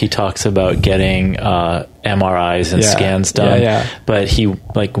the book, he talks about getting MRIs and scans done, but he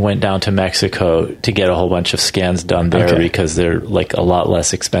went down to Mexico to get a whole bunch of scans done there because they're like a lot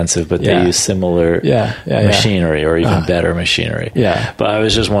less expensive, but they use similar machinery or even better machinery. Yeah. But I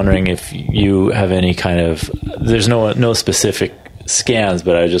was just wondering if you have any kind of, there's no specific scans,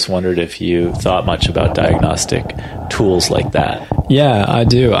 but I just wondered if you thought much about diagnostic tools like that. Yeah, I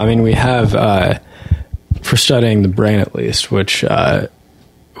do. I mean, we have, for studying the brain at least, which you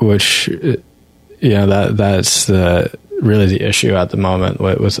know, that's really the issue at the moment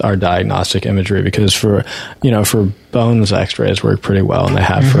with our diagnostic imagery, because for bones, x-rays work pretty well, and they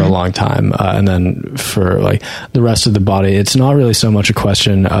have for a long time, and then for like the rest of the body, it's not really so much a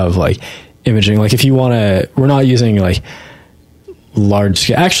question of like imaging. Like if you want to, we're not using like large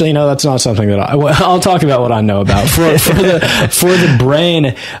scale. Actually, no, that's not something that I'll talk about what I know about. For the brain,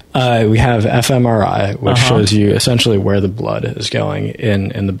 we have fMRI, which shows you essentially where the blood is going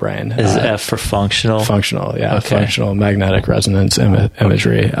in the brain. Is F for functional? Functional, yeah. Okay. Functional magnetic resonance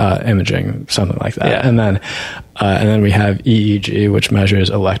imagery, imaging, something like that. Yeah. And then we have EEG, which measures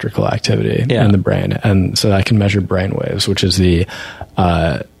electrical activity in the brain. And so that can measure brain waves, which is the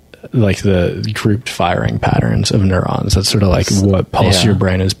grouped firing patterns of neurons. That's sort of like what pulse your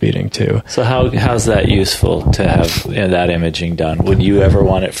brain is beating to. So how's that useful to have that imaging done? Would you ever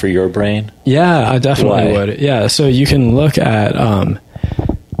want it for your brain? Yeah, I definitely would. Yeah, so you can look at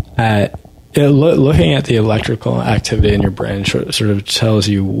looking at the electrical activity in your brain sort of tells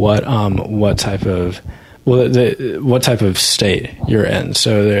you what type of state you're in.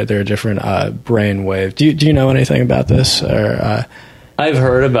 So there are different brain waves. Do you know anything about this? Or I've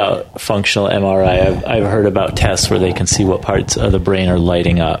heard about functional MRI. I've heard about tests where they can see what parts of the brain are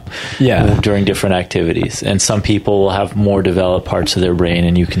lighting up during different activities. And some people will have more developed parts of their brain,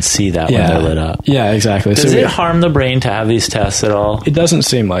 and you can see that when they're lit up. Yeah, exactly. Does it harm the brain to have these tests at all? It doesn't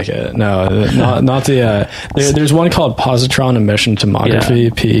seem like it. No, not the. There's one called positron emission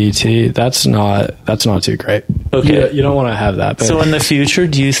tomography, PET. That's not too great. Okay. You don't want to have that. But So in the future,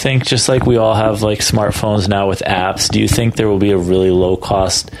 do you think, just like we all have like smartphones now with apps, do you think there will be a really low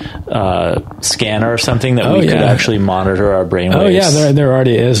cost scanner or something that we could actually monitor our brainwaves? Oh yeah, there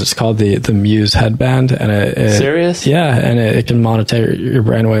already is. It's called the Muse headband, and it Serious? Yeah, and it can monitor your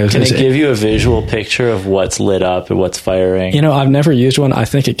brainwaves. Can it give you a visual picture of what's lit up and what's firing? You know, I've never used one. I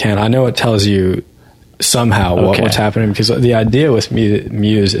think it can. I know it tells you somehow what's happening, because the idea with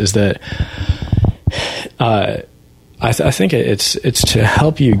Muse is that I think it's to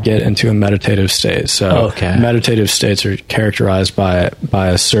help you get into a meditative state. So meditative states are characterized by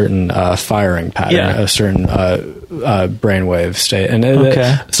a certain firing pattern, a certain brainwave state. And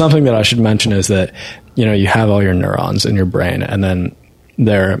something that I should mention is that, you know, you have all your neurons in your brain, and then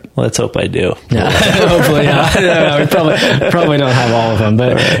let's hope I do. Yeah, hopefully. We probably don't have all of them,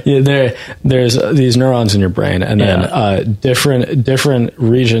 but there's these neurons in your brain, and then different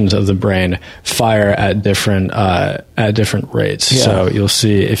regions of the brain fire at different rates. Yeah. So you'll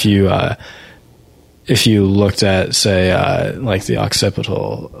see if you looked at, say, like the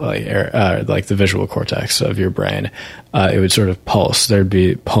occipital, like the visual cortex of your brain, it would sort of pulse. There'd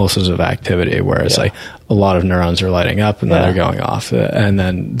be pulses of activity, whereas like a lot of neurons are lighting up and then they're going off. And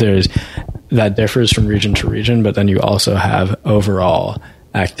then that differs from region to region, but then you also have overall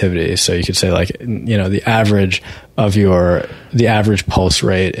activity. So you could say, like, you know, the average pulse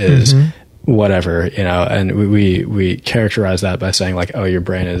rate is whatever, you know, and we characterize that by saying, like, oh, your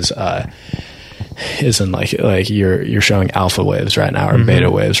brain isn't like you're showing alpha waves right now, or beta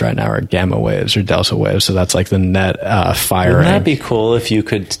waves right now, or gamma waves, or delta waves. So that's like the net firing. Wouldn't that be cool if you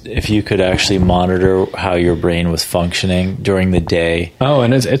could actually monitor how your brain was functioning during the day? Oh,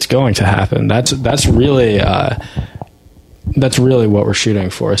 and it's going to happen. That's really what we're shooting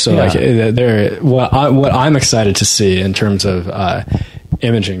for. So what I'm excited to see in terms of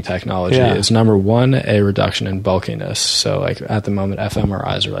imaging technology is, number one, a reduction in bulkiness. So like at the moment,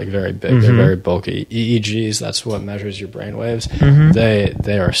 fMRIs are like very big, they're very bulky. EEGs, that's what measures your brain waves. They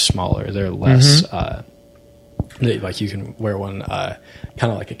are smaller, they're less like you can wear one kind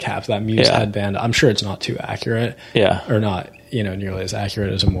of like a cap, that Muse headband. I'm sure it's not too accurate, or not, you know, nearly as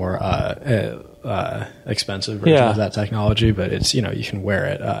accurate as a more expensive version of that technology, but it's, you know, you can wear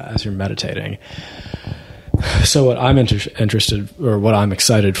it as you're meditating. So what I'm interested, or what I'm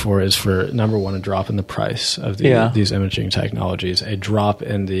excited for, is for, number one, a drop in the price of these imaging technologies, a drop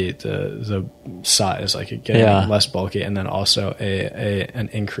in the size, like it getting less bulky, and then also an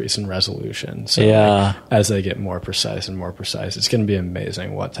increase in resolution. So like, as they get more precise and more precise, it's going to be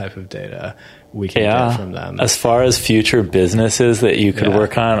amazing what type of data we can get from them. As far as future businesses that you could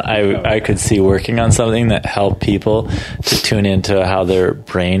work on, I could see working on something that helped people to tune into how their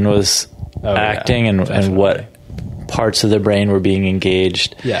brain was acting and what parts of the brain were being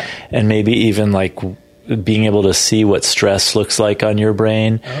engaged, and maybe even like being able to see what stress looks like on your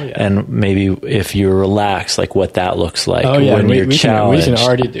brain, and maybe if you're relaxed, like what that looks like when you're challenged. We can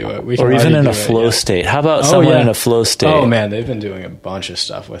already do it. Or even in a flow state. How about someone in a flow state? Oh man, they've been doing a bunch of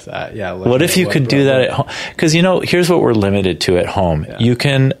stuff with that. Yeah. What if you could do that at home? Because, you know, here's what we're limited to at home. You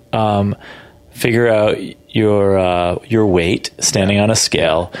can figure out your weight standing on a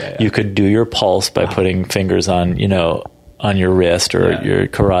scale. You could do your pulse by putting fingers on, you know, on your wrist or your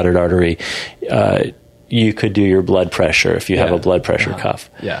carotid artery. You could do your blood pressure if you have a blood pressure cuff.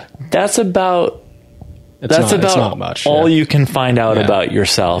 That's about not much, all you can find out about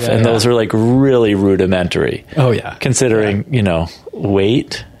yourself, and those are like really rudimentary. Oh yeah, considering you know,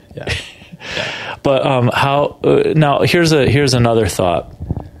 weight. But how now? Here's another thought.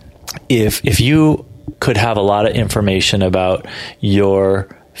 If you could have a lot of information about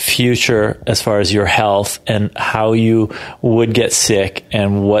your future as far as your health and how you would get sick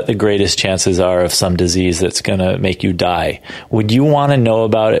and what the greatest chances are of some disease that's going to make you die, would you want to know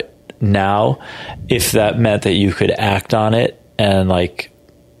about it now if that meant that you could act on it and like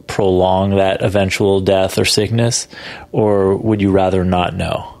prolong that eventual death or sickness, or would you rather not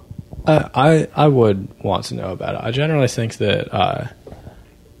know? I would want to know about it. I generally think that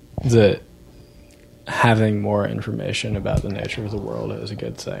having more information about the nature of the world is a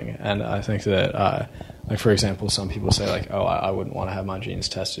good thing. And I think that, like, for example, some people say, like, oh, I wouldn't want to have my genes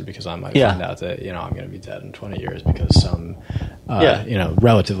tested because I might find out that, you know, I'm going to be dead in 20 years because some, you know,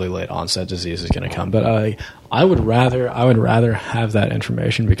 relatively late onset disease is going to come. But I would rather have that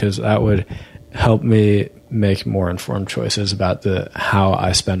information because that would help me make more informed choices about how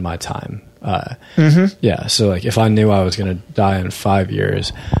I spend my time. Yeah. So, like, if I knew I was going to die in 5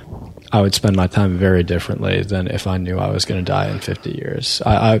 years, I would spend my time very differently than if I knew I was going to die in 50 years.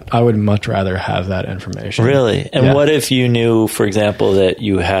 I would much rather have that information. Really? And what if you knew, for example, that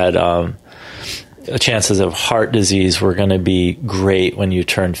you had the chances of heart disease were going to be great when you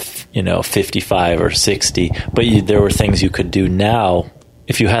turned, 55 or 60, but there were things you could do now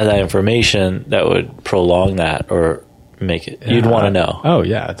if you had that information that would prolong that or make it. You'd want to know. Oh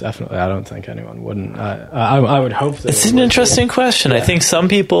yeah, definitely. I don't think anyone wouldn't. I would hope that it's an interesting question. Yeah. I think some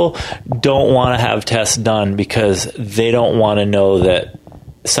people don't want to have tests done because they don't want to know that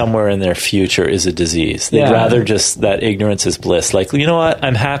somewhere in their future is a disease. They'd rather just that ignorance is bliss. Like, you know what?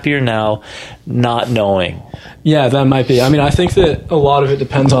 I'm happier now not knowing. Yeah, that might be. I mean, I think that a lot of it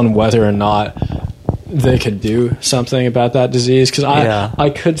depends on whether or not they could do something about that disease. Because I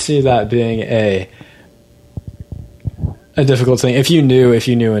could see that being a difficult thing. If you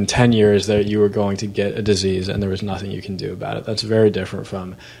knew in 10 years that you were going to get a disease and there was nothing you can do about it, that's very different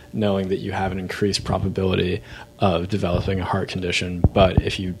from knowing that you have an increased probability of developing a heart condition. But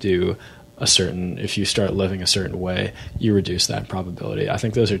if you start living a certain way, you reduce that probability. I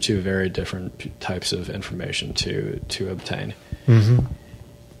think those are two very different types of information to obtain. Mm-hmm.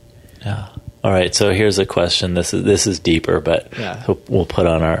 Yeah. All right. So here's a question. This is deeper, but we'll put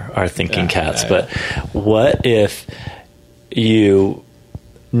on our thinking caps. But what if you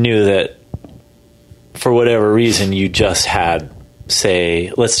knew that for whatever reason you just had,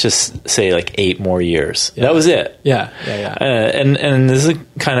 let's just say like 8 more years. That was it. Yeah. And this is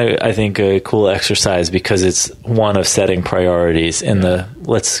kind of, I think, a cool exercise because it's one of setting priorities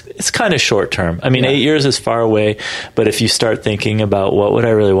it's kind of short term. I mean, 8 years is far away, but if you start thinking about what would I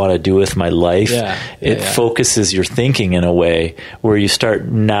really want to do with my life, it focuses your thinking in a way where you start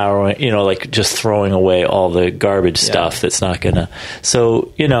narrowing, like just throwing away all the garbage stuff that's not gonna.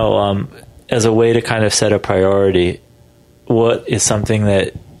 So, as a way to kind of set a priority, what is something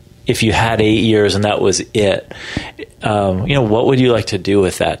that if you had 8 years and that was it, what would you like to do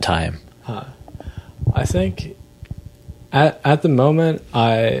with that time? I think at the moment,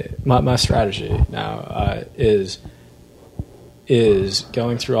 my strategy now is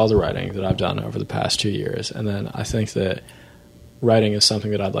going through all the writing that I've done over the past 2 years. And then I think that writing is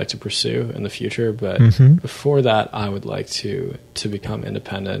something that I'd like to pursue in the future, but before that, I would like to become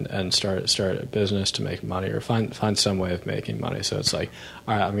independent and start a business to make money or find some way of making money. So it's like,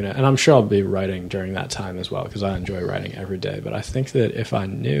 all right, and I'm sure I'll be writing during that time as well because I enjoy writing every day. But I think that if I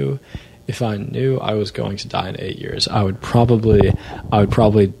knew I was going to die in 8 years, I would probably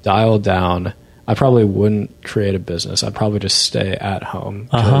dial down. I probably wouldn't create a business. I'd probably just stay at home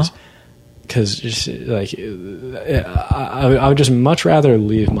because just like I would just much rather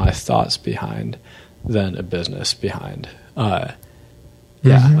leave my thoughts behind than a business behind. I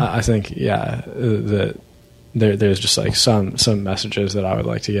think that there's just like some messages that I would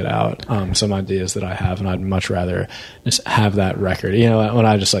like to get out, some ideas that I have, and I'd much rather just have that record. When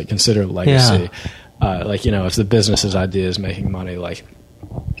I just like consider legacy, if the business's idea is making money, like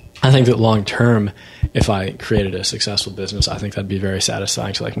I think that long term, if I created a successful business, I think that'd be very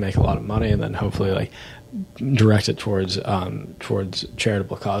satisfying to like make a lot of money and then hopefully like direct it towards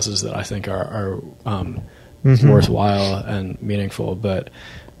charitable causes that I think are worthwhile and meaningful. But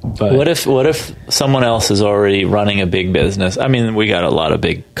what if someone else is already running a big business? I mean, we got a lot of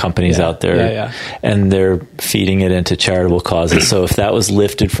big companies out there, and they're feeding it into charitable causes. So if that was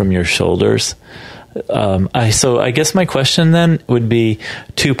lifted from your shoulders. I guess my question then would be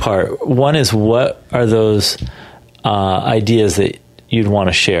 2-part. One is, what are those ideas that you'd want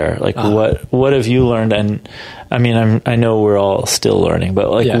to share? Like, what have you learned? And I mean, I know we're all still learning,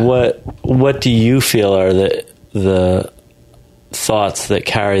 but like, what do you feel are the thoughts that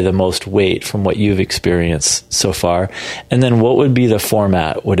carry the most weight from what you've experienced so far? And then what would be the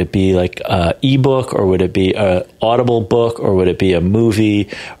format? Would it be like a ebook, or would it be a Audible book, or would it be a movie,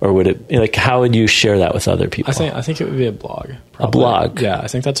 or would it like, how would you share that with other people? I think it would be a blog. Probably. A blog. Yeah, I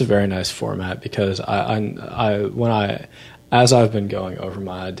think that's a very nice format because as I've been going over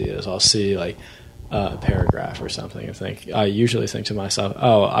my ideas, I'll see like a paragraph or something and I usually think to myself,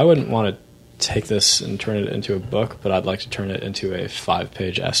 I wouldn't want to take this and turn it into a book, but I'd like to turn it into a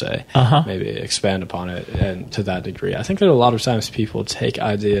 5-page essay, maybe expand upon it, and to that degree. I think that a lot of times people take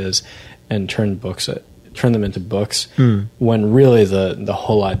ideas and turn them into books when really the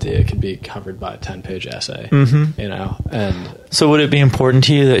whole idea could be covered by a 10-page essay, And so would it be important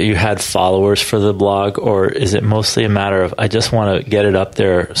to you that you had followers for the blog, or is it mostly a matter of, I just want to get it up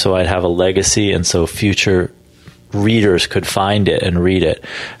there so I'd have a legacy and so future readers could find it and read it?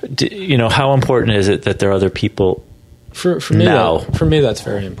 How important is it that there are other people for me now? For me, that's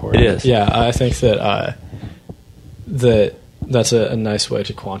very important. It is. Yeah, I think that that's a nice way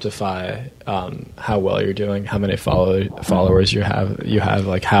to quantify how well you're doing, how many followers you have,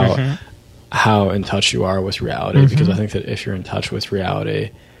 like how in touch you are with reality. Because I think that if you're in touch with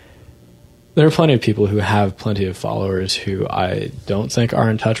reality, there are plenty of people who have plenty of followers who I don't think are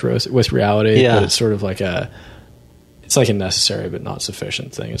in touch with reality. Yeah. But it's sort of like it's like a necessary but not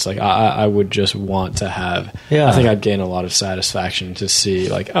sufficient thing. It's like I would just want to have. Yeah. I think I'd gain a lot of satisfaction to see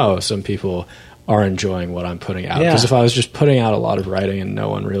like, oh, some people are enjoying what I'm putting out. Because if I was just putting out a lot of writing and no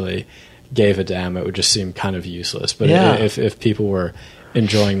one really gave a damn, it would just seem kind of useless. But if people were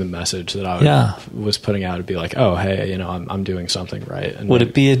enjoying the message that I was putting out, it'd be like, oh, hey, I'm doing something right. And would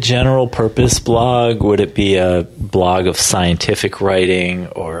it be a general purpose blog? Would it be a blog of scientific writing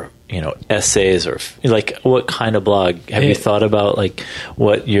or essays, or like what kind of blog? Have you thought about like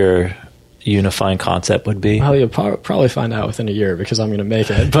what your unifying concept would be? Well, you'll probably find out within a year because I'm going to make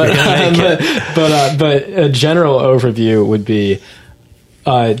it. But but a general overview would be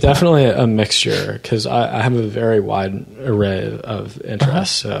definitely a mixture, because I have a very wide array of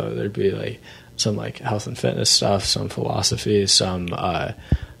interests. So there'd be like some like health and fitness stuff, some philosophy, some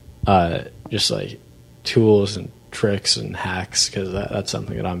just like tools and tricks and hacks, because that's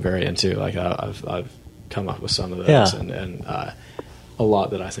something that I'm very into. Like I've come up with some of those and a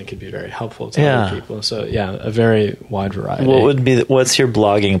lot that I think could be very helpful to other people. So a very wide variety. What's your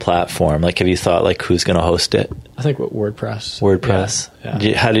blogging platform? Like, have you thought like who's going to host it? I think WordPress.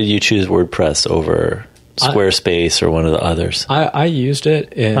 Yeah. How did you choose WordPress over Squarespace or one of the others? I used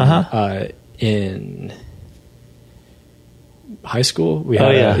it in high school. We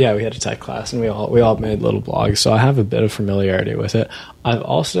had we had a tech class, and we all made little blogs, so I have a bit of familiarity with it. I've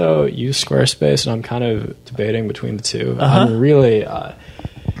also used Squarespace, and I'm kind of debating between the two. I'm really I'm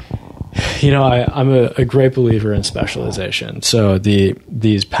a great believer in specialization. So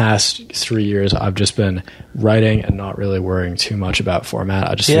these past 3 years, I've just been writing and not really worrying too much about format.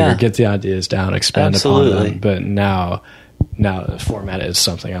 I just figured get the ideas down, expand upon them. But now the format is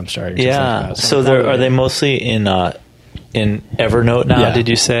something I'm starting to think about. So are they mostly in Evernote now? Did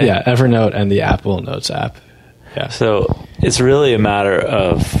you say? Yeah, Evernote and the Apple Notes app. Yeah. So it's really a matter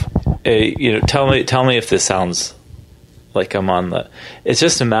of tell me if this sounds like I'm on the. It's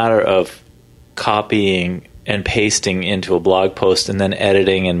just a matter of copying and pasting into a blog post and then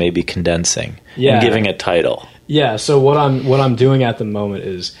editing and maybe condensing and giving a title. Yeah. So what I'm doing at the moment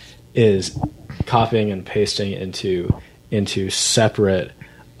is copying and pasting into separate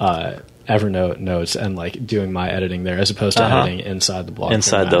Evernote notes and like doing my editing there, as opposed to editing inside the blog.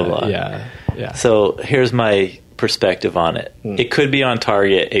 Inside the blog. Yeah. So here's my perspective on it. It could be on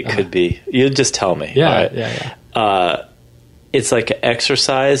target. It could be. You just tell me. Yeah. It's like an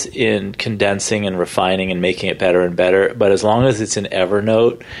exercise in condensing and refining and making it better and better. But as long as it's in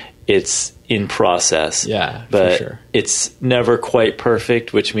Evernote, it's in process. Yeah, but for sure. It's never quite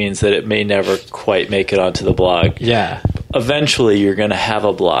perfect, which means that it may never quite make it onto the blog. Yeah. Eventually, you're going to have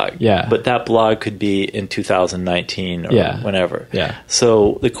a blog. Yeah. But that blog could be in 2019 or whenever. Yeah.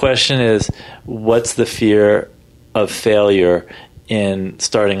 So the question is, what's the fear of failure in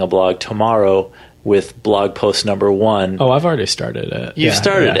starting a blog tomorrow with blog post number 1? Oh, I've already started it. You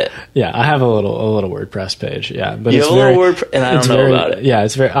started it. Yeah, I have a little WordPress page. Yeah, but you have a little WordPress, and I don't know about it. Yeah,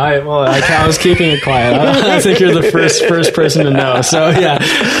 it's very. I was keeping it quiet. I think you're the first person to know. So yeah.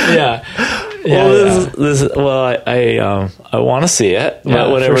 I want to see it. Yeah,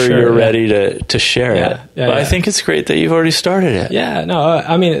 but whenever you're ready to share it. But I think it's great that you've already started it. Yeah. No,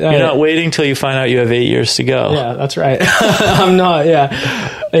 I mean, you're not waiting till you find out you have 8 years to go. Yeah, that's right. I'm not.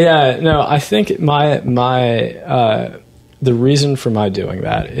 Yeah. No, I think my the reason for my doing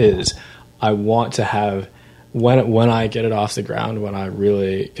that is I want to have, when I get it off the ground, when I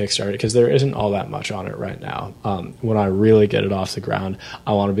really kickstart it, because there isn't all that much on it right now. When I really get it off the ground,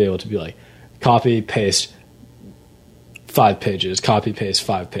 I want to be able to be like, copy, paste 5 pages, copy, paste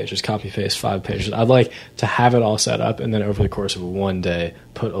 5 pages, copy, paste 5 pages. I'd like to have it all set up, and then over the course of one day,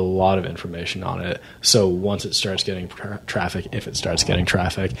 put a lot of information on it. So once it starts getting traffic, if it starts getting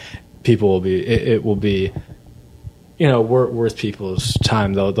traffic, people will be, it will be, worth people's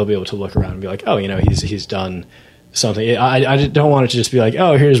time. They'll be able to look around and be like, oh, he's done something. I don't want it to just be like,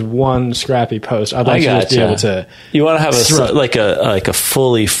 oh, here's one scrappy post. I'd like to just be able to. You want to have like a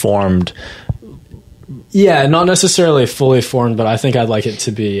fully formed. Yeah, not necessarily fully formed, but I think I'd like it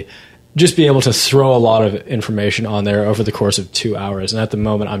to be able to throw a lot of information on there over the course of 2 hours. And at the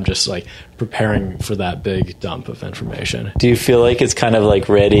moment, I'm just like preparing for that big dump of information. Do you feel like it's kind of like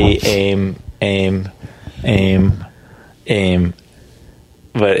ready, aim,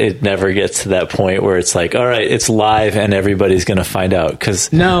 but it never gets to that point where it's like, all right, it's live and everybody's going to find out.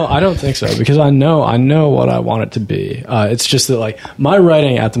 Cause no, I don't think so, because I know what I want it to be. It's just that, like, my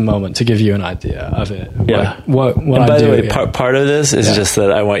writing at the moment, to give you an idea of it, yeah. like, what and I by do. the way, part of this is just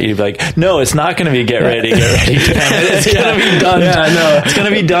that I want you to be like, no, it's not going to be get ready. It's going to be done. It's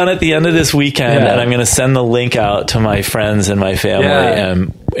going to be done at the end of this weekend, and I'm going to send the link out to my friends and my family,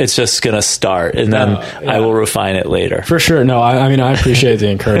 and it's just going to start, and then I will refine it later. For sure. No, I mean, I appreciate the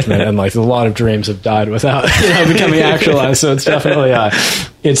encouragement, and like a lot of dreams have died without becoming actualized. So it's definitely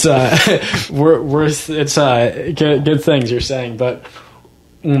it's good things you're saying, but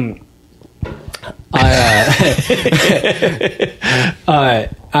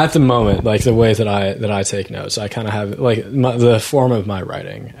at the moment, like the way that I take notes, I kind of have like the form of my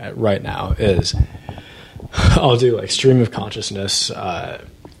writing right now is I'll do like stream of consciousness.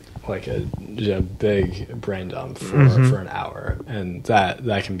 Like a big brain dump for an hour, and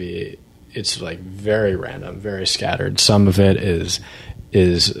that can be, it's like very random, very scattered. Some of it is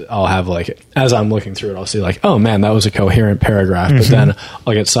I'll have, like, as I'm looking through it, I'll see like, oh man, that was a coherent paragraph, but then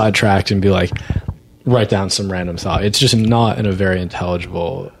I'll get sidetracked and be like, write down some random thought. It's just not in a very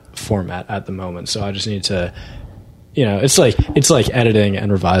intelligible format at the moment, so I just need to, it's like editing and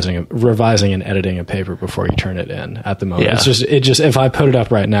revising and editing a paper before you turn it in at the moment. Yeah. It just if I put it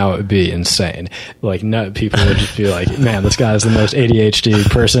up right now, it would be insane. Like, no, people would just be like, man, this guy is the most ADHD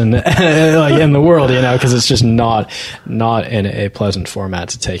person like in the world, because it's just not in a pleasant format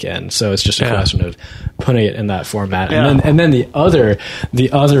to take in. So it's just a question of putting it in that format. And then the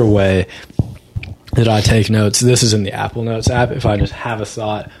other way that I take notes, this is in the Apple Notes app. If I just have a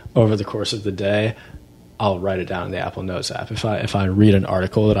thought over the course of the day, I'll write it down in the Apple Notes app. If I read an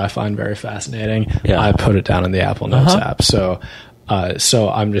article that I find very fascinating, I put it down in the Apple Notes app. So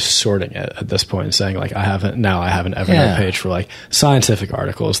I'm just sorting it at this point and saying, like, I have an Evernote page for like scientific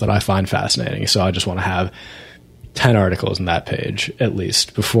articles that I find fascinating. So I just want to have 10 articles in that page at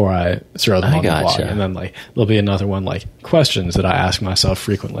least before I throw them on the blog. And then like there'll be another one like questions that I ask myself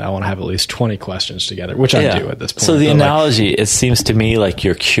frequently. I want to have at least 20 questions together, which I do at this point. So the analogy, it seems to me like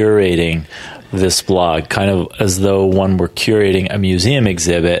you're curating this blog kind of as though one were curating a museum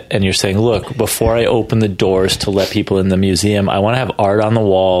exhibit, and you're saying, look, before I open the doors to let people in the museum, I want to have art on the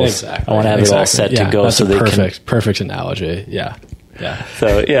walls. Exactly. I want to have it all set to go. That's so perfect analogy. Yeah.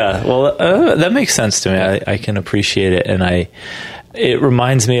 So well, that makes sense to me. I can appreciate it, and it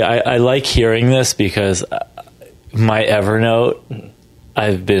reminds me. I like hearing this because my Evernote,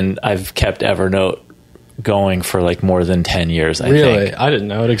 I've kept Evernote going for like more than 10 years. I think. I didn't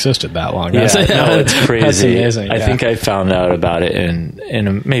know it existed that long. Yeah, no, it's crazy. That's amazing. I think I found out about it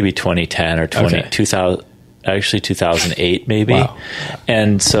in maybe 2010 or 2000. Actually 2008 maybe. Wow.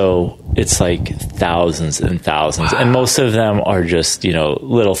 And so it's like thousands and thousands. And most of them are just,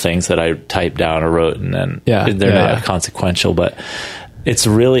 little things that I typed down or wrote, and then they're not consequential, but it's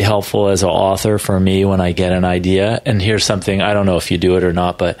really helpful as an author for me when I get an idea. And here's something, I don't know if you do it or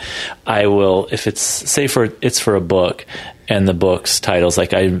not, but I will, if it's it's for a book, and the book's titles,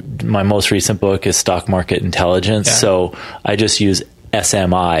 like my most recent book is Stock Market Intelligence. Yeah. So I just use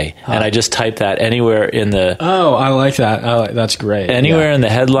SMI, and I just type that anywhere in the... Oh, I like that. That's great. Anywhere in the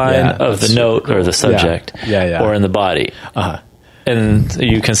headline of the note or the subject, or in the body. And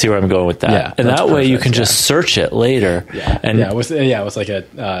you can see where I'm going with that. Yeah, and that way you can just search it later. With like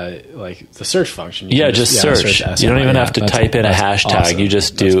a like the search function. Just search. You don't even have to type in a hashtag. Awesome. You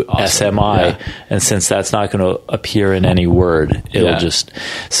just do SMI, and since that's not going to appear in any word, it'll just...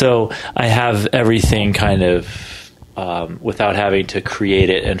 So I have everything kind of... without having to create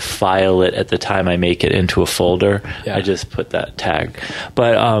it and file it at the time I make it into a folder. I just put that tag.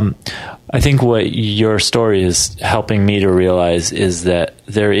 But I think what your story is helping me to realize is that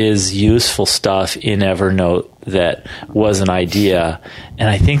there is useful stuff in Evernote that was an idea. And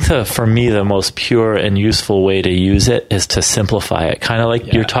I think for me, the most pure and useful way to use it is to simplify it. Kind of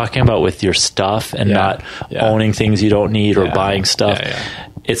like you're talking about with your stuff and not owning things you don't need or buying stuff.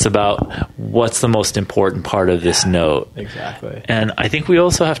 It's about what's the most important part of this note. Exactly. And I think we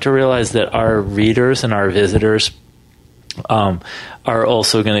also have to realize that our readers and our visitors are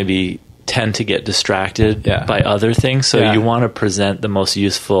also going to tend to get distracted by other things. So you want to present the most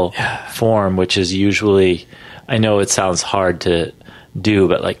useful form, which is usually, I know it sounds hard to do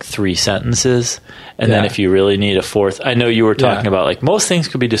but like 3 sentences. And then if you really need a fourth, I know you were talking about like most things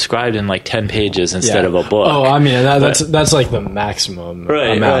could be described in like 10 pages instead of a book. Oh, I mean, that's like the maximum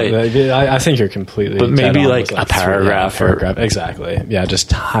amount. I think you're completely, but maybe like a paragraph exactly. Yeah.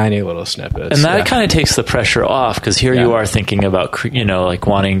 Just tiny little snippets. And that kind of takes the pressure off, because here you are thinking about, like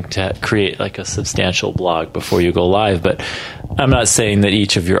wanting to create like a substantial blog before you go live. But I'm not saying that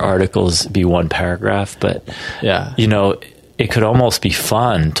each of your articles be 1 paragraph, but it could almost be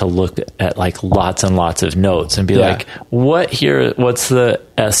fun to look at like lots and lots of notes and be like, what's the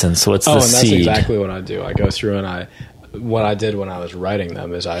essence? What's the seed? That's exactly what I do. I go through and what I did when I was writing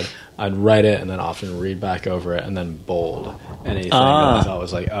them is I'd write it and then often read back over it and then bold anything that I thought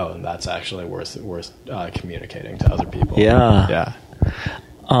was like, oh, and that's actually worth communicating to other people. Yeah.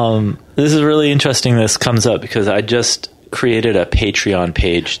 This is really interesting. This comes up because I just created a Patreon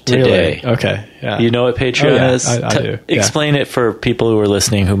page today. Really? Okay. Yeah. You know what Patreon is? I do. Explain it for people who are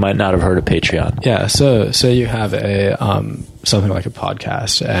listening who might not have heard of Patreon. Yeah. So you have a something like a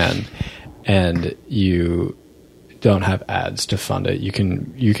podcast and you don't have ads to fund it. You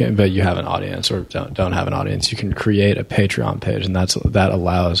can, but you have an audience or don't have an audience. You can create a Patreon page, and that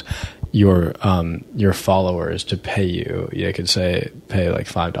allows your followers to pay you. You could say pay like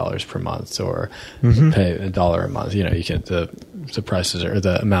 $5 per month or pay $1 a month. You can the prices or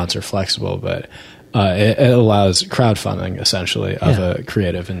the amounts are flexible, but it allows crowdfunding essentially of a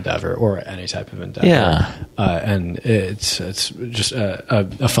creative endeavor or any type of endeavor. Yeah. And it's just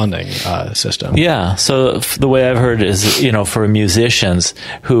a funding system. Yeah. So the way I've heard is, for musicians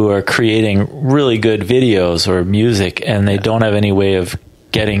who are creating really good videos or music and they don't have any way of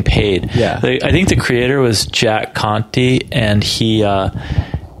getting paid. Yeah. I think the creator was Jack Conte, and he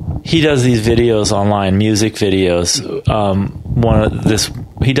does these videos online, music videos.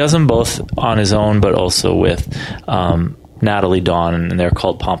 He does them both on his own, but also with Natalie Dawn, and they're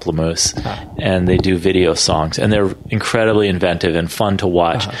called Pamplemousse, and they do video songs, and they're incredibly inventive and fun to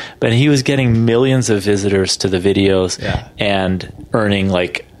watch. But he was getting millions of visitors to the videos and earning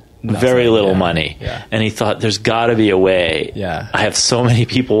like very little money. Yeah. And he thought, there's got to be a way. Yeah. I have so many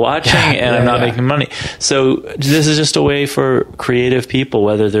people watching and I'm not making money. So this is just a way for creative people,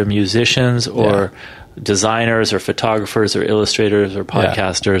 whether they're musicians or designers or photographers or illustrators or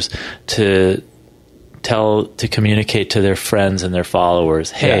podcasters, to communicate to their friends and their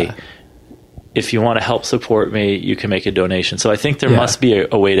followers, hey, if you want to help support me, you can make a donation. So I think there must be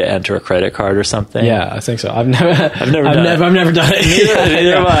a way to enter a credit card or something. Yeah, I think so. I've never done it.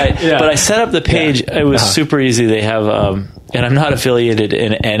 Neither have I. Yeah. But I set up the page. It was super easy. They have, and I'm not affiliated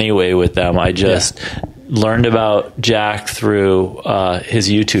in any way with them. I just learned about Jack through his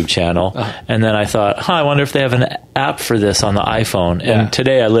YouTube channel. And then I thought, I wonder if they have an app for this on the iPhone. And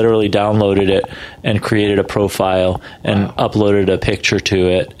today I literally downloaded it and created a profile and uploaded a picture to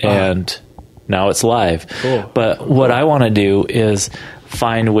it. And now it's live. Cool. But what I want to do is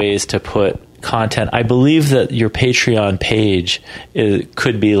find ways to put content. I believe that your Patreon page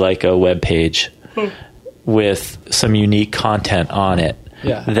could be like a web page with some unique content on it.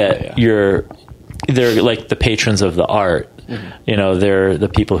 They're like the patrons of the art. They're the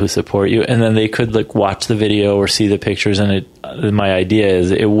people who support you, and then they could like watch the video or see the pictures. And my idea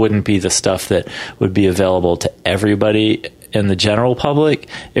is it wouldn't be the stuff that would be available to everybody in the general public.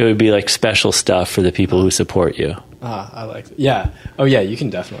 It would be like special stuff for the people who support you. I like that. Yeah. Oh yeah, you can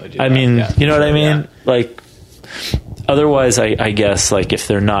definitely do that. I mean, you know what I mean? Like, otherwise, I guess, like, if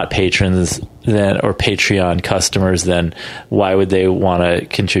they're not patrons then or Patreon customers, then why would they want to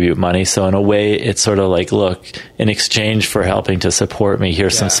contribute money? So in a way, it's sort of like, look, in exchange for helping to support me,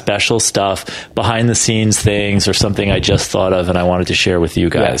 here's some special stuff, behind the scenes things, or something I just thought of and I wanted to share with you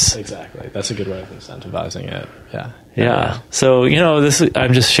guys. Yeah, exactly. That's a good way of incentivizing it. Yeah. So,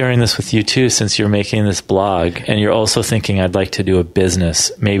 I'm just sharing this with you too, since you're making this blog and you're also thinking, I'd like to do a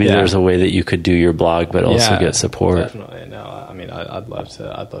business. Maybe there's a way that you could do your blog, but also get support. Definitely. No, I mean, I'd love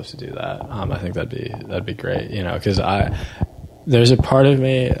to do that. I think that'd be great, because there's a part of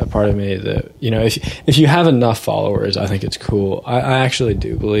me that, if you have enough followers, I think it's cool. I actually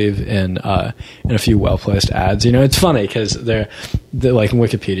do believe in a few well-placed ads. It's funny because they're like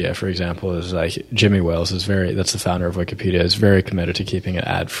Wikipedia, for example, is like Jimmy Wales that's the founder of Wikipedia, is very committed to keeping it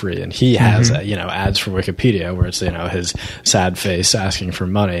ad free. And he has, ads for Wikipedia where it's, his sad face asking for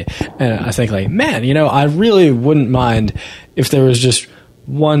money. And I think like, man, I really wouldn't mind if there was just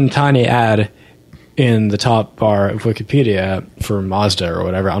one tiny ad in the top bar of Wikipedia for Mazda or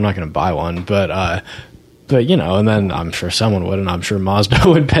whatever. I'm not going to buy one, but and then I'm sure someone would, and I'm sure Mazda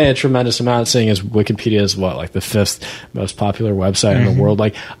would pay a tremendous amount, seeing as Wikipedia is like the 5th most popular website in the world.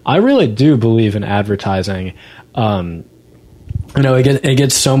 Like, I really do believe in advertising it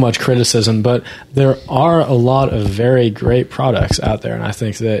gets so much criticism, but there are a lot of very great products out there, and I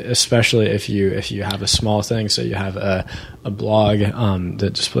think that especially if you have a small thing, so you have a blog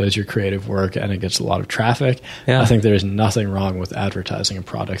that displays your creative work and it gets a lot of traffic, I think there's nothing wrong with advertising a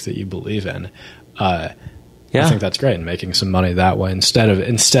product that you believe in. I think that's great, and making some money that way instead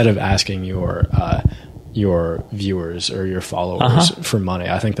of asking your viewers or your followers for money.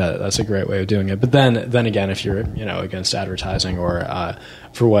 I think that's a great way of doing it. But then again, if you're against advertising or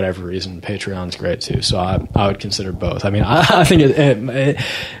for whatever reason, Patreon's great too. So I would consider both. I mean, I think it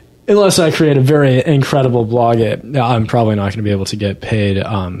unless I create a very incredible blog, I'm probably not going to be able to get paid.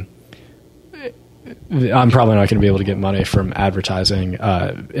 I'm probably not going to be able to get money from advertising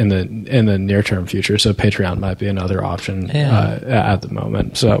in the near term future. So Patreon might be another option at the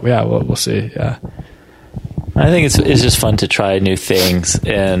moment. So we'll see. Yeah. I think it's just fun to try new things,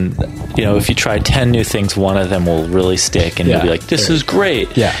 and if you try 10 new things, one of them will really stick, and you'll be like, "This is great."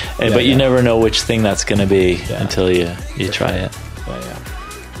 But you never know which thing that's going to be until you try it.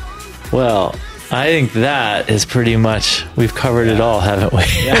 Well, I think that is pretty much, we've covered it all, haven't we?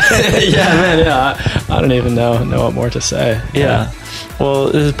 I don't even know what more to say. Well,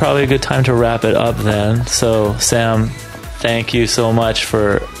 this is probably a good time to wrap it up then. So, Sam, thank you so much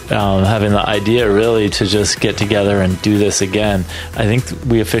for having the idea, really, to just get together and do this again. I think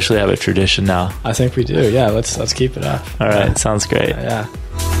we officially have a tradition now. I think we do. Yeah, let's keep it up. All right, sounds great. Yeah.